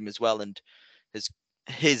beyond him as well, and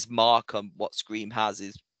his mark on what Scream has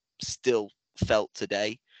is still felt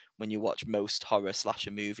today when you watch most horror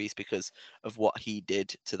slasher movies because of what he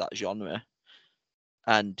did to that genre.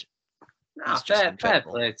 And fair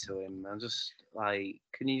play to him. I'm just like,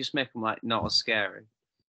 can you just make him like not as scary?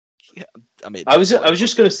 Yeah, I mean, I was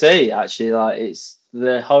just gonna say actually, like, it's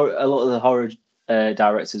the horror. A lot of the horror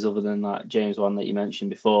directors, other than like James Wan that you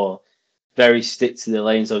mentioned before, very stick to the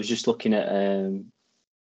lanes. I was just looking at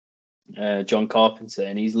John Carpenter,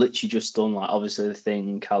 and he's literally just done like obviously The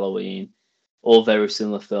Thing, Halloween, all very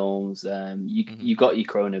similar films. You got your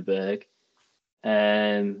Cronenberg.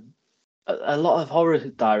 A lot of horror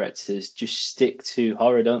directors just stick to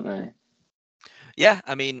horror, don't they? Yeah,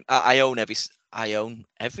 I mean, I own every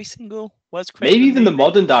single Wes Craven. Maybe even the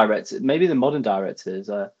modern directors. Maybe the modern directors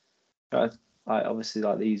are like obviously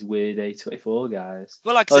like these weird A24 guys.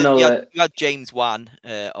 Well, like I said, you had James Wan,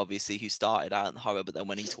 obviously, who started out in horror, but then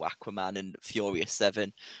went into Aquaman and Furious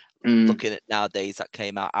 7. Looking at nowadays that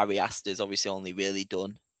came out, Ari Aster's obviously only really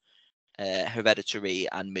done Hereditary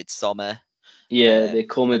and Midsommar. Yeah, They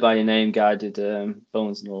Call Me By Your Name guy did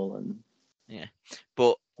Bones and all. And yeah,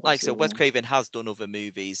 but like I said, Wes Craven has done other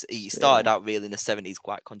movies. He started out really in the 70s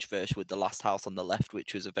quite controversial with The Last House on the Left,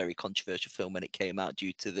 which was a very controversial film when it came out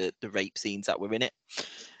due to the rape scenes that were in it.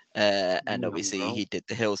 And obviously he did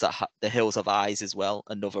The Hills of Eyes as well,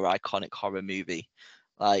 another iconic horror movie.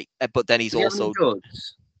 Like, but then he's also.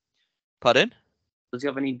 Pardon? Does he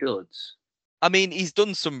have any duds? I mean, he's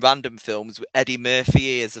done some random films with Eddie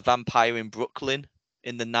Murphy as a vampire in Brooklyn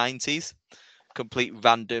in the 90s. Complete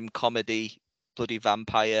random comedy, bloody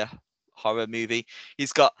vampire horror movie.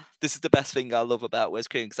 He's got, this is the best thing I love about Wes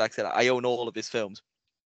Craven, because like I said, I own all of his films.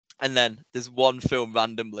 And then there's one film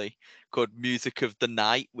randomly called Music of the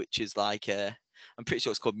Night, which is like, I'm pretty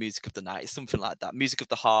sure it's called Music of the Night. It's something like that. Music of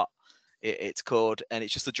the Heart, it's called. And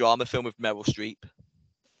it's just a drama film with Meryl Streep.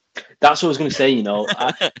 That's what I was going to say, you know.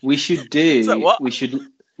 We should do, what?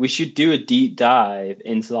 we should do a deep dive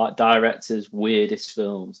into like directors' weirdest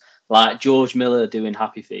films. Like George Miller doing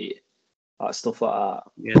Happy Feet. Like stuff like that.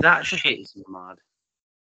 Yeah, that shit is mad.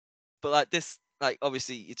 But like this, like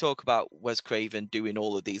obviously you talk about Wes Craven doing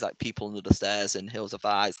all of these, like People Under the Stairs and Hills of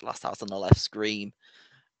Eyes, Last House on the Left, Scream.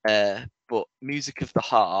 But Music of the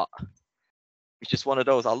Heart is just one of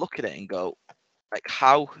those. I look at it and go, like,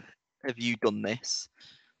 how have you done this?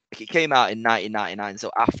 Like, it came out in 1999, so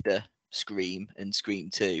after Scream and Scream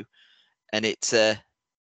 2, and it's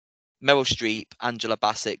Meryl Streep, Angela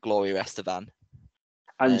Bassett, Gloria Estefan.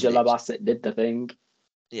 Angela Bassett did the thing.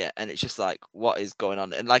 Yeah, and it's just like, what is going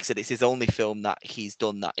on? And like I said, it's his only film that he's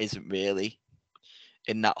done that isn't really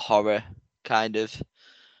in that horror kind of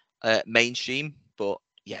mainstream. But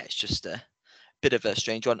yeah, it's just a bit of a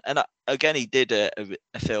strange one. And again, he did a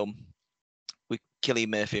film with Cillian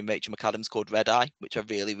Murphy and Rachel McAdams called Red Eye, which I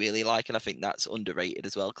really, really like. And I think that's underrated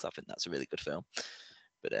as well, because I think that's a really good film.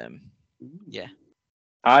 But yeah.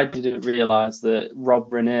 I didn't realise that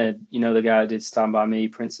Rob Reiner, you know, the guy who did Stand By Me,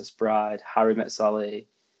 Princess Bride, Harry Met Sally,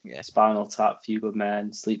 Spinal Tap, Few Good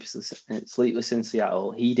Men, Sleepless in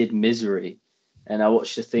Seattle, he did Misery. And I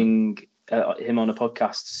watched a thing, him on a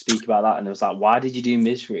podcast to speak about that, and it was like, why did you do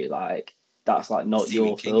Misery? Like, that's like not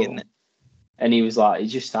your film. Isn't it? And he was like, it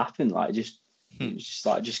just happened, like, it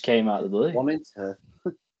just came out of the blue. Wanted to.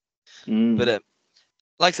 But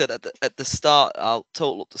like I said, at the start, I'll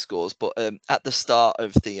total up the scores, but at the start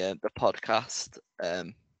of the podcast,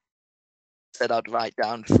 said I'd write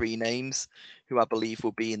down 3 names who I believe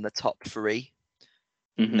will be in the top 3.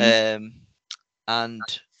 And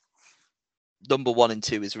number 1 and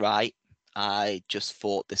 2 is right. I just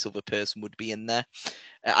thought this other person would be in there.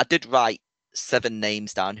 I did write 7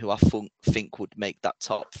 names down who I think would make that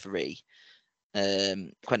top 3.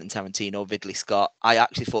 Quentin Tarantino, Ridley Scott. I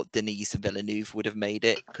actually thought Denis Villeneuve would have made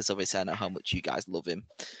it, because obviously I know how much you guys love him.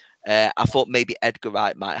 I thought maybe Edgar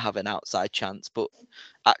Wright might have an outside chance, but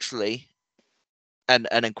actually, and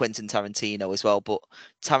then Quentin Tarantino as well, but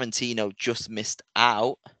Tarantino just missed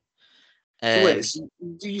out. Wait, so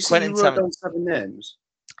do you say you wrote down 7 names?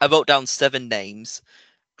 I wrote down 7 names.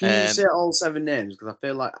 Can you say all 7 names? Because I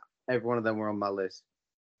feel like every one of them were on my list.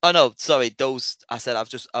 Oh no, sorry. Those I said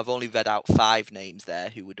I've only read out 5 names there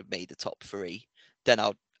who would have made the top 3. Then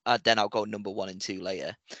I'll go number 1 and 2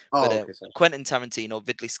 later. But Quentin Tarantino,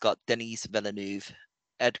 Ridley Scott, Denis Villeneuve,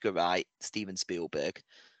 Edgar Wright, Steven Spielberg.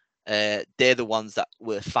 They're the ones that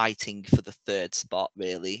were fighting for the 3rd spot,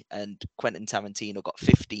 really. And Quentin Tarantino got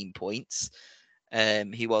 15 points.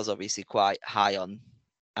 He was obviously quite high on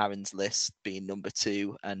Aaron's list, being number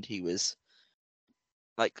 2, and he was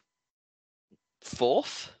like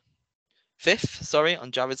 5th,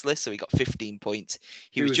 on Jared's list, so he got 15 points.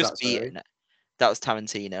 He was just beaten. That was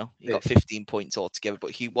Tarantino. He got 15 points altogether,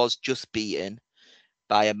 but he was just beaten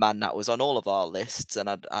by a man that was on all of our lists, and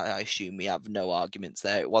I assume we have no arguments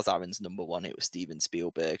there. It was Aaron's number 1. It was Steven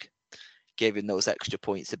Spielberg. Gave him those extra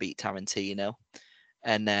points to beat Tarantino.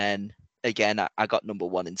 And then, again, I got number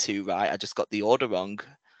 1 and 2 right. I just got the order wrong.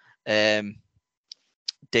 David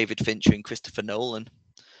Fincher and Christopher Nolan.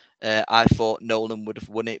 I thought Nolan would have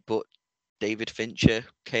won it, but David Fincher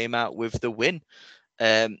came out with the win.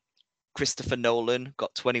 Christopher Nolan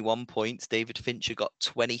got 21 points. David Fincher got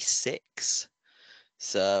 26.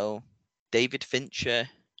 So David Fincher,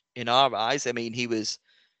 in our eyes, I mean, he was.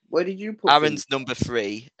 Where did you put Aaron's number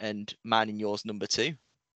 3 and mine and yours number 2?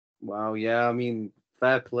 Wow, yeah, I mean,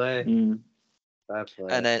 fair play. Fair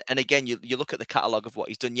play. And again, you look at the catalogue of what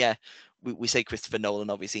he's done. Yeah, we say Christopher Nolan,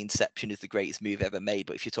 obviously Inception is the greatest movie ever made,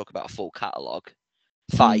 but if you talk about a full catalogue,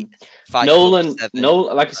 Fight Nolan,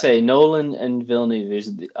 like I say, Nolan and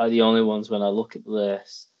Villeneuve are the only ones when I look at the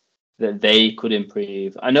list that they could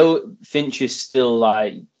improve. I know Fincher's still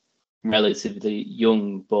like relatively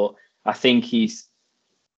young, but I think he's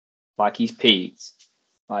peaked.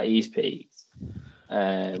 Like he's peaked.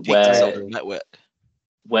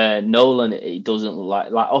 Where Nolan, it doesn't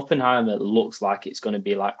look like Oppenheimer looks like it's going to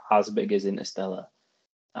be like as big as Interstellar,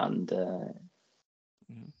 and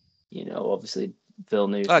you know, obviously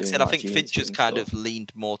Villeneuve. Like I said, I think Fincher's kind of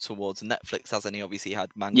leaned more towards Netflix, hasn't he? Obviously, he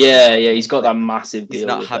had Mango. Yeah, he's got that massive deal. He's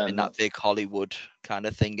not having that big Hollywood kind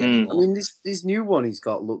of thing anymore. I mean, this new one he's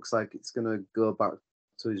got looks like it's going to go back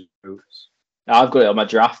to his roots. I've got it on my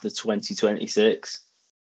draft of 2026.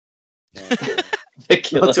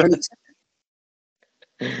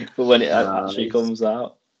 for when it actually comes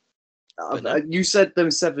out. You said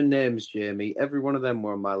them 7 names, Jamie. Every one of them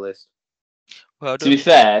were on my list. Well to be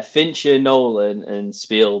fair, Fincher, Nolan, and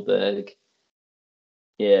Spielberg.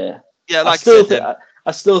 Yeah. Yeah, like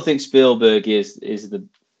I still think Spielberg is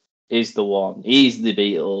the one. He's the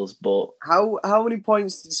Beatles, but how many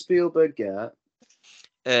points did Spielberg get?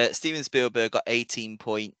 Steven Spielberg got 18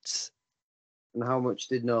 points. And how much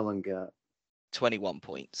did Nolan get? 21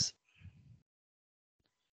 points.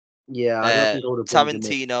 Yeah, I don't think I would have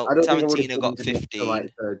Tarantino got 15 to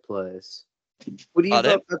like third place. Would he have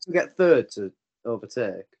had to get third to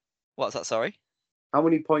overtake? What's that? Sorry. How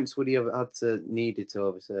many points would he have needed to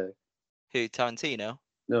overtake? Who? Tarantino?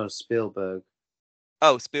 No, Spielberg.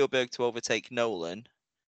 Oh, Spielberg to overtake Nolan,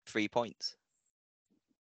 3 points.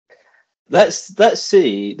 Let's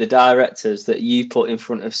see the directors that you put in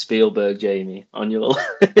front of Spielberg, Jamie, on your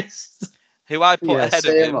list. Who I put ahead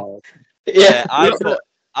of him? Yeah,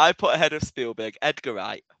 I put ahead of Spielberg, Edgar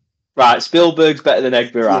Wright. Right, Spielberg's better than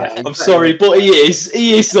Edgar Wright. Yeah, I'm sorry, but he is.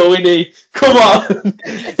 He is, though, isn't he? Come on.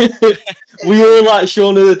 We all like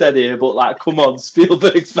Shaun of the Dead here, but like, come on,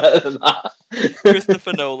 Spielberg's better than that.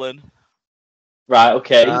 Christopher Nolan. Right,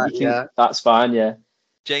 okay. Yeah. That's fine, yeah.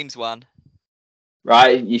 James Wan.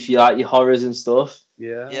 Right, if you like your horrors and stuff.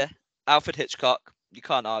 Yeah. Yeah. Alfred Hitchcock. You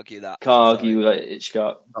can't argue that. Can't argue with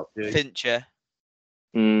Hitchcock. Fincher.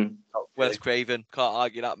 Wes Craven. Can't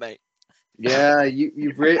argue that, mate. Yeah,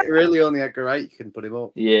 you've really only Edgar Wright you can put him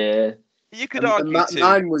up. Yeah. You could argue two.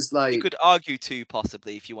 Mine was like... You could argue two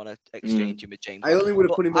possibly if you want to exchange him with James. I only would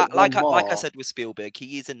have put him up like I said with Spielberg,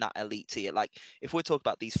 he is in that elite tier. Like if we're talking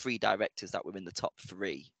about these 3 directors that were in the top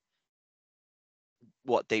 3,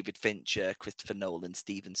 David Fincher, Christopher Nolan,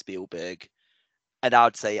 Steven Spielberg, and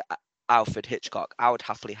I'd say Alfred Hitchcock, I would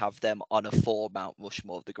happily have them on a 4 Mount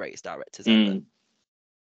Rushmore of the greatest directors ever.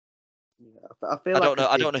 Yeah,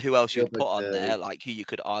 I don't know who else you would put on there, like who you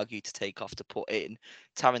could argue to take off to put in.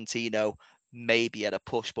 Tarantino maybe at a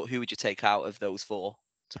push, but who would you take out of those 4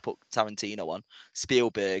 to put Tarantino on?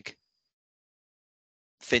 Spielberg,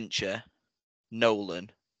 Fincher,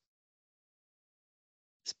 Nolan,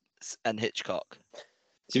 and Hitchcock.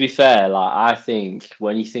 To be fair, like I think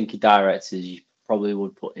when you think of directors, you probably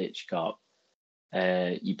would put Hitchcock.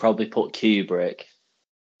 You probably put Kubrick.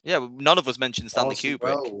 Yeah, none of us mentioned Stanley Kubrick.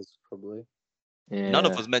 Wells, probably. Yeah. None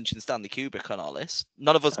of us mentioned Stanley Kubrick on our list.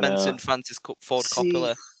 None of us mentioned Francis Ford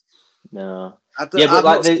Coppola. No. Yeah, but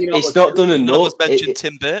like it's not done enough. None of us mentioned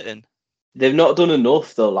Tim Burton. They've not done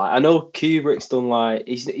enough though. Like I know Kubrick's done like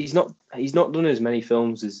he's not done as many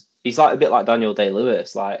films as he's like a bit like Daniel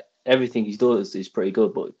Day-Lewis. Like everything he's done is pretty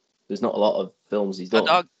good, but there's not a lot of films he's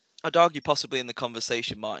done. I'd argue possibly in the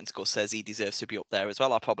conversation, Martin Scorsese deserves to be up there as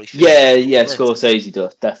well. I probably should. Yeah, Scorsese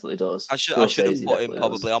definitely does. I should have put him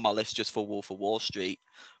probably on my list just for Wolf of Wall Street,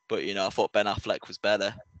 but I thought Ben Affleck was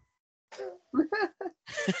better.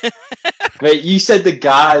 Mate, you said the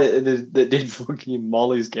guy that did fucking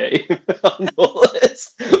Molly's Game on the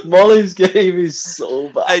list. Molly's Game is so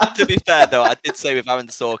bad. Hey, to be fair though, I did say with Aaron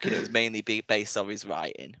Sorkin it was mainly based on his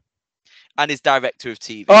writing. And his director of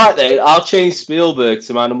TV. All right, then. I'll change Spielberg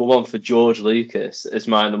to my number 1 for George Lucas as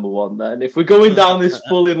my number 1. Then, if we're going down this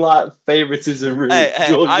full in like favoritism route,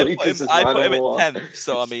 George Lucas is my number 1. I put him at 10th,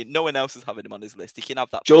 so I mean, no one else is having him on his list. He can have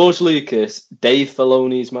that. George Lucas, Dave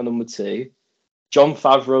Filoni is my number 2. John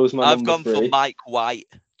Favreau is my number 3. I've gone for Mike White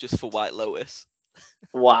just for White Lotus.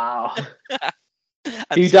 Wow.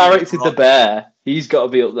 He directed The Bear. He's got to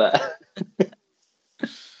be up there.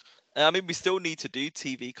 I mean, we still need to do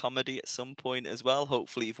TV comedy at some point as well.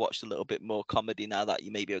 Hopefully, you've watched a little bit more comedy now that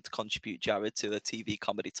you may be able to contribute, Jarad, to a TV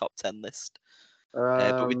comedy top 10 list.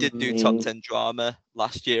 But we did do top 10 drama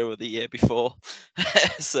last year or the year before.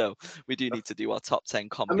 So we do need to do our top 10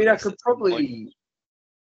 comedy. I mean, I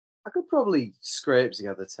could probably scrape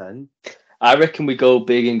together 10. I reckon we go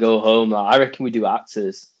big and go home. Like, I reckon we do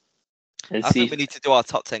actors. I think we need to do our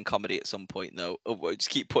top 10 comedy at some point, though. We'll just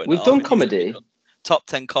keep putting. We've done comedy. Top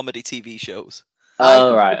 10 comedy TV shows.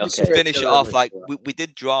 Oh, right, okay. Finish it off like we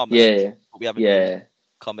did drama. Yeah. But we haven't done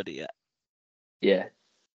comedy yet. Yeah.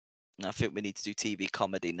 And I think we need to do TV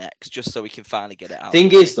comedy next, just so we can finally get it out.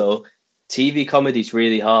 Thing is, though, TV comedy is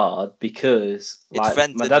really hard because like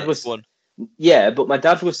my dad was one. Yeah, but my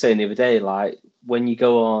dad was saying the other day, like when you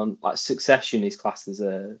go on like Succession is classed as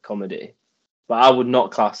a comedy, but I would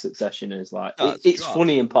not class Succession as like it's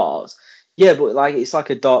funny in parts. Yeah, but like it's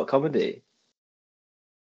like a dark comedy.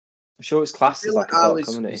 I'm sure it's classed as like a dark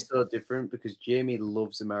comedy. It's so different because Jamie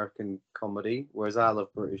loves American comedy, whereas I love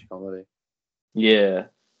British comedy. Yeah.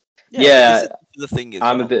 The thing is,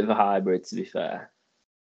 I'm a bit of a hybrid, to be fair.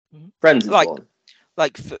 Friends is one.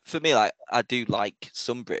 like for me, like I do like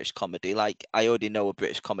some British comedy. Like I already know a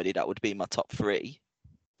British comedy that would be my top 3.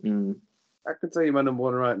 I can tell you my number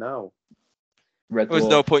 1 right now. Red Dwarf. There's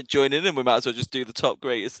no point joining in. We might as well just do the top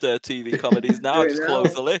greatest TV comedies now. Just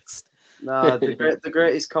close the list. No, the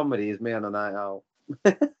greatest comedy is Me on a Night Out.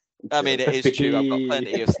 I mean, it is true. I've got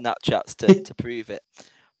plenty of Snapchats to prove it.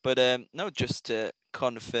 But no, just to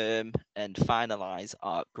confirm and finalise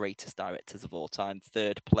our greatest directors of all time.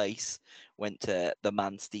 3rd place went to the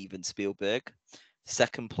man Steven Spielberg.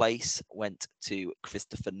 2nd place went to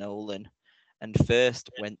Christopher Nolan. And 1st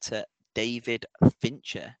went to David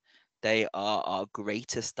Fincher. They are our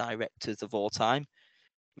greatest directors of all time.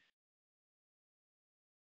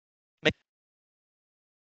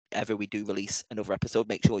 Ever we do release another episode,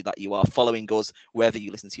 make sure that you are following us wherever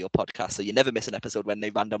you listen to your podcast, so you never miss an episode when they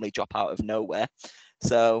randomly drop out of nowhere.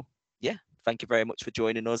 So yeah, thank you very much for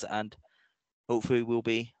joining us, and hopefully we'll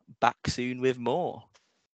be back soon with more.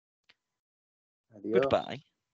 Adios. Goodbye.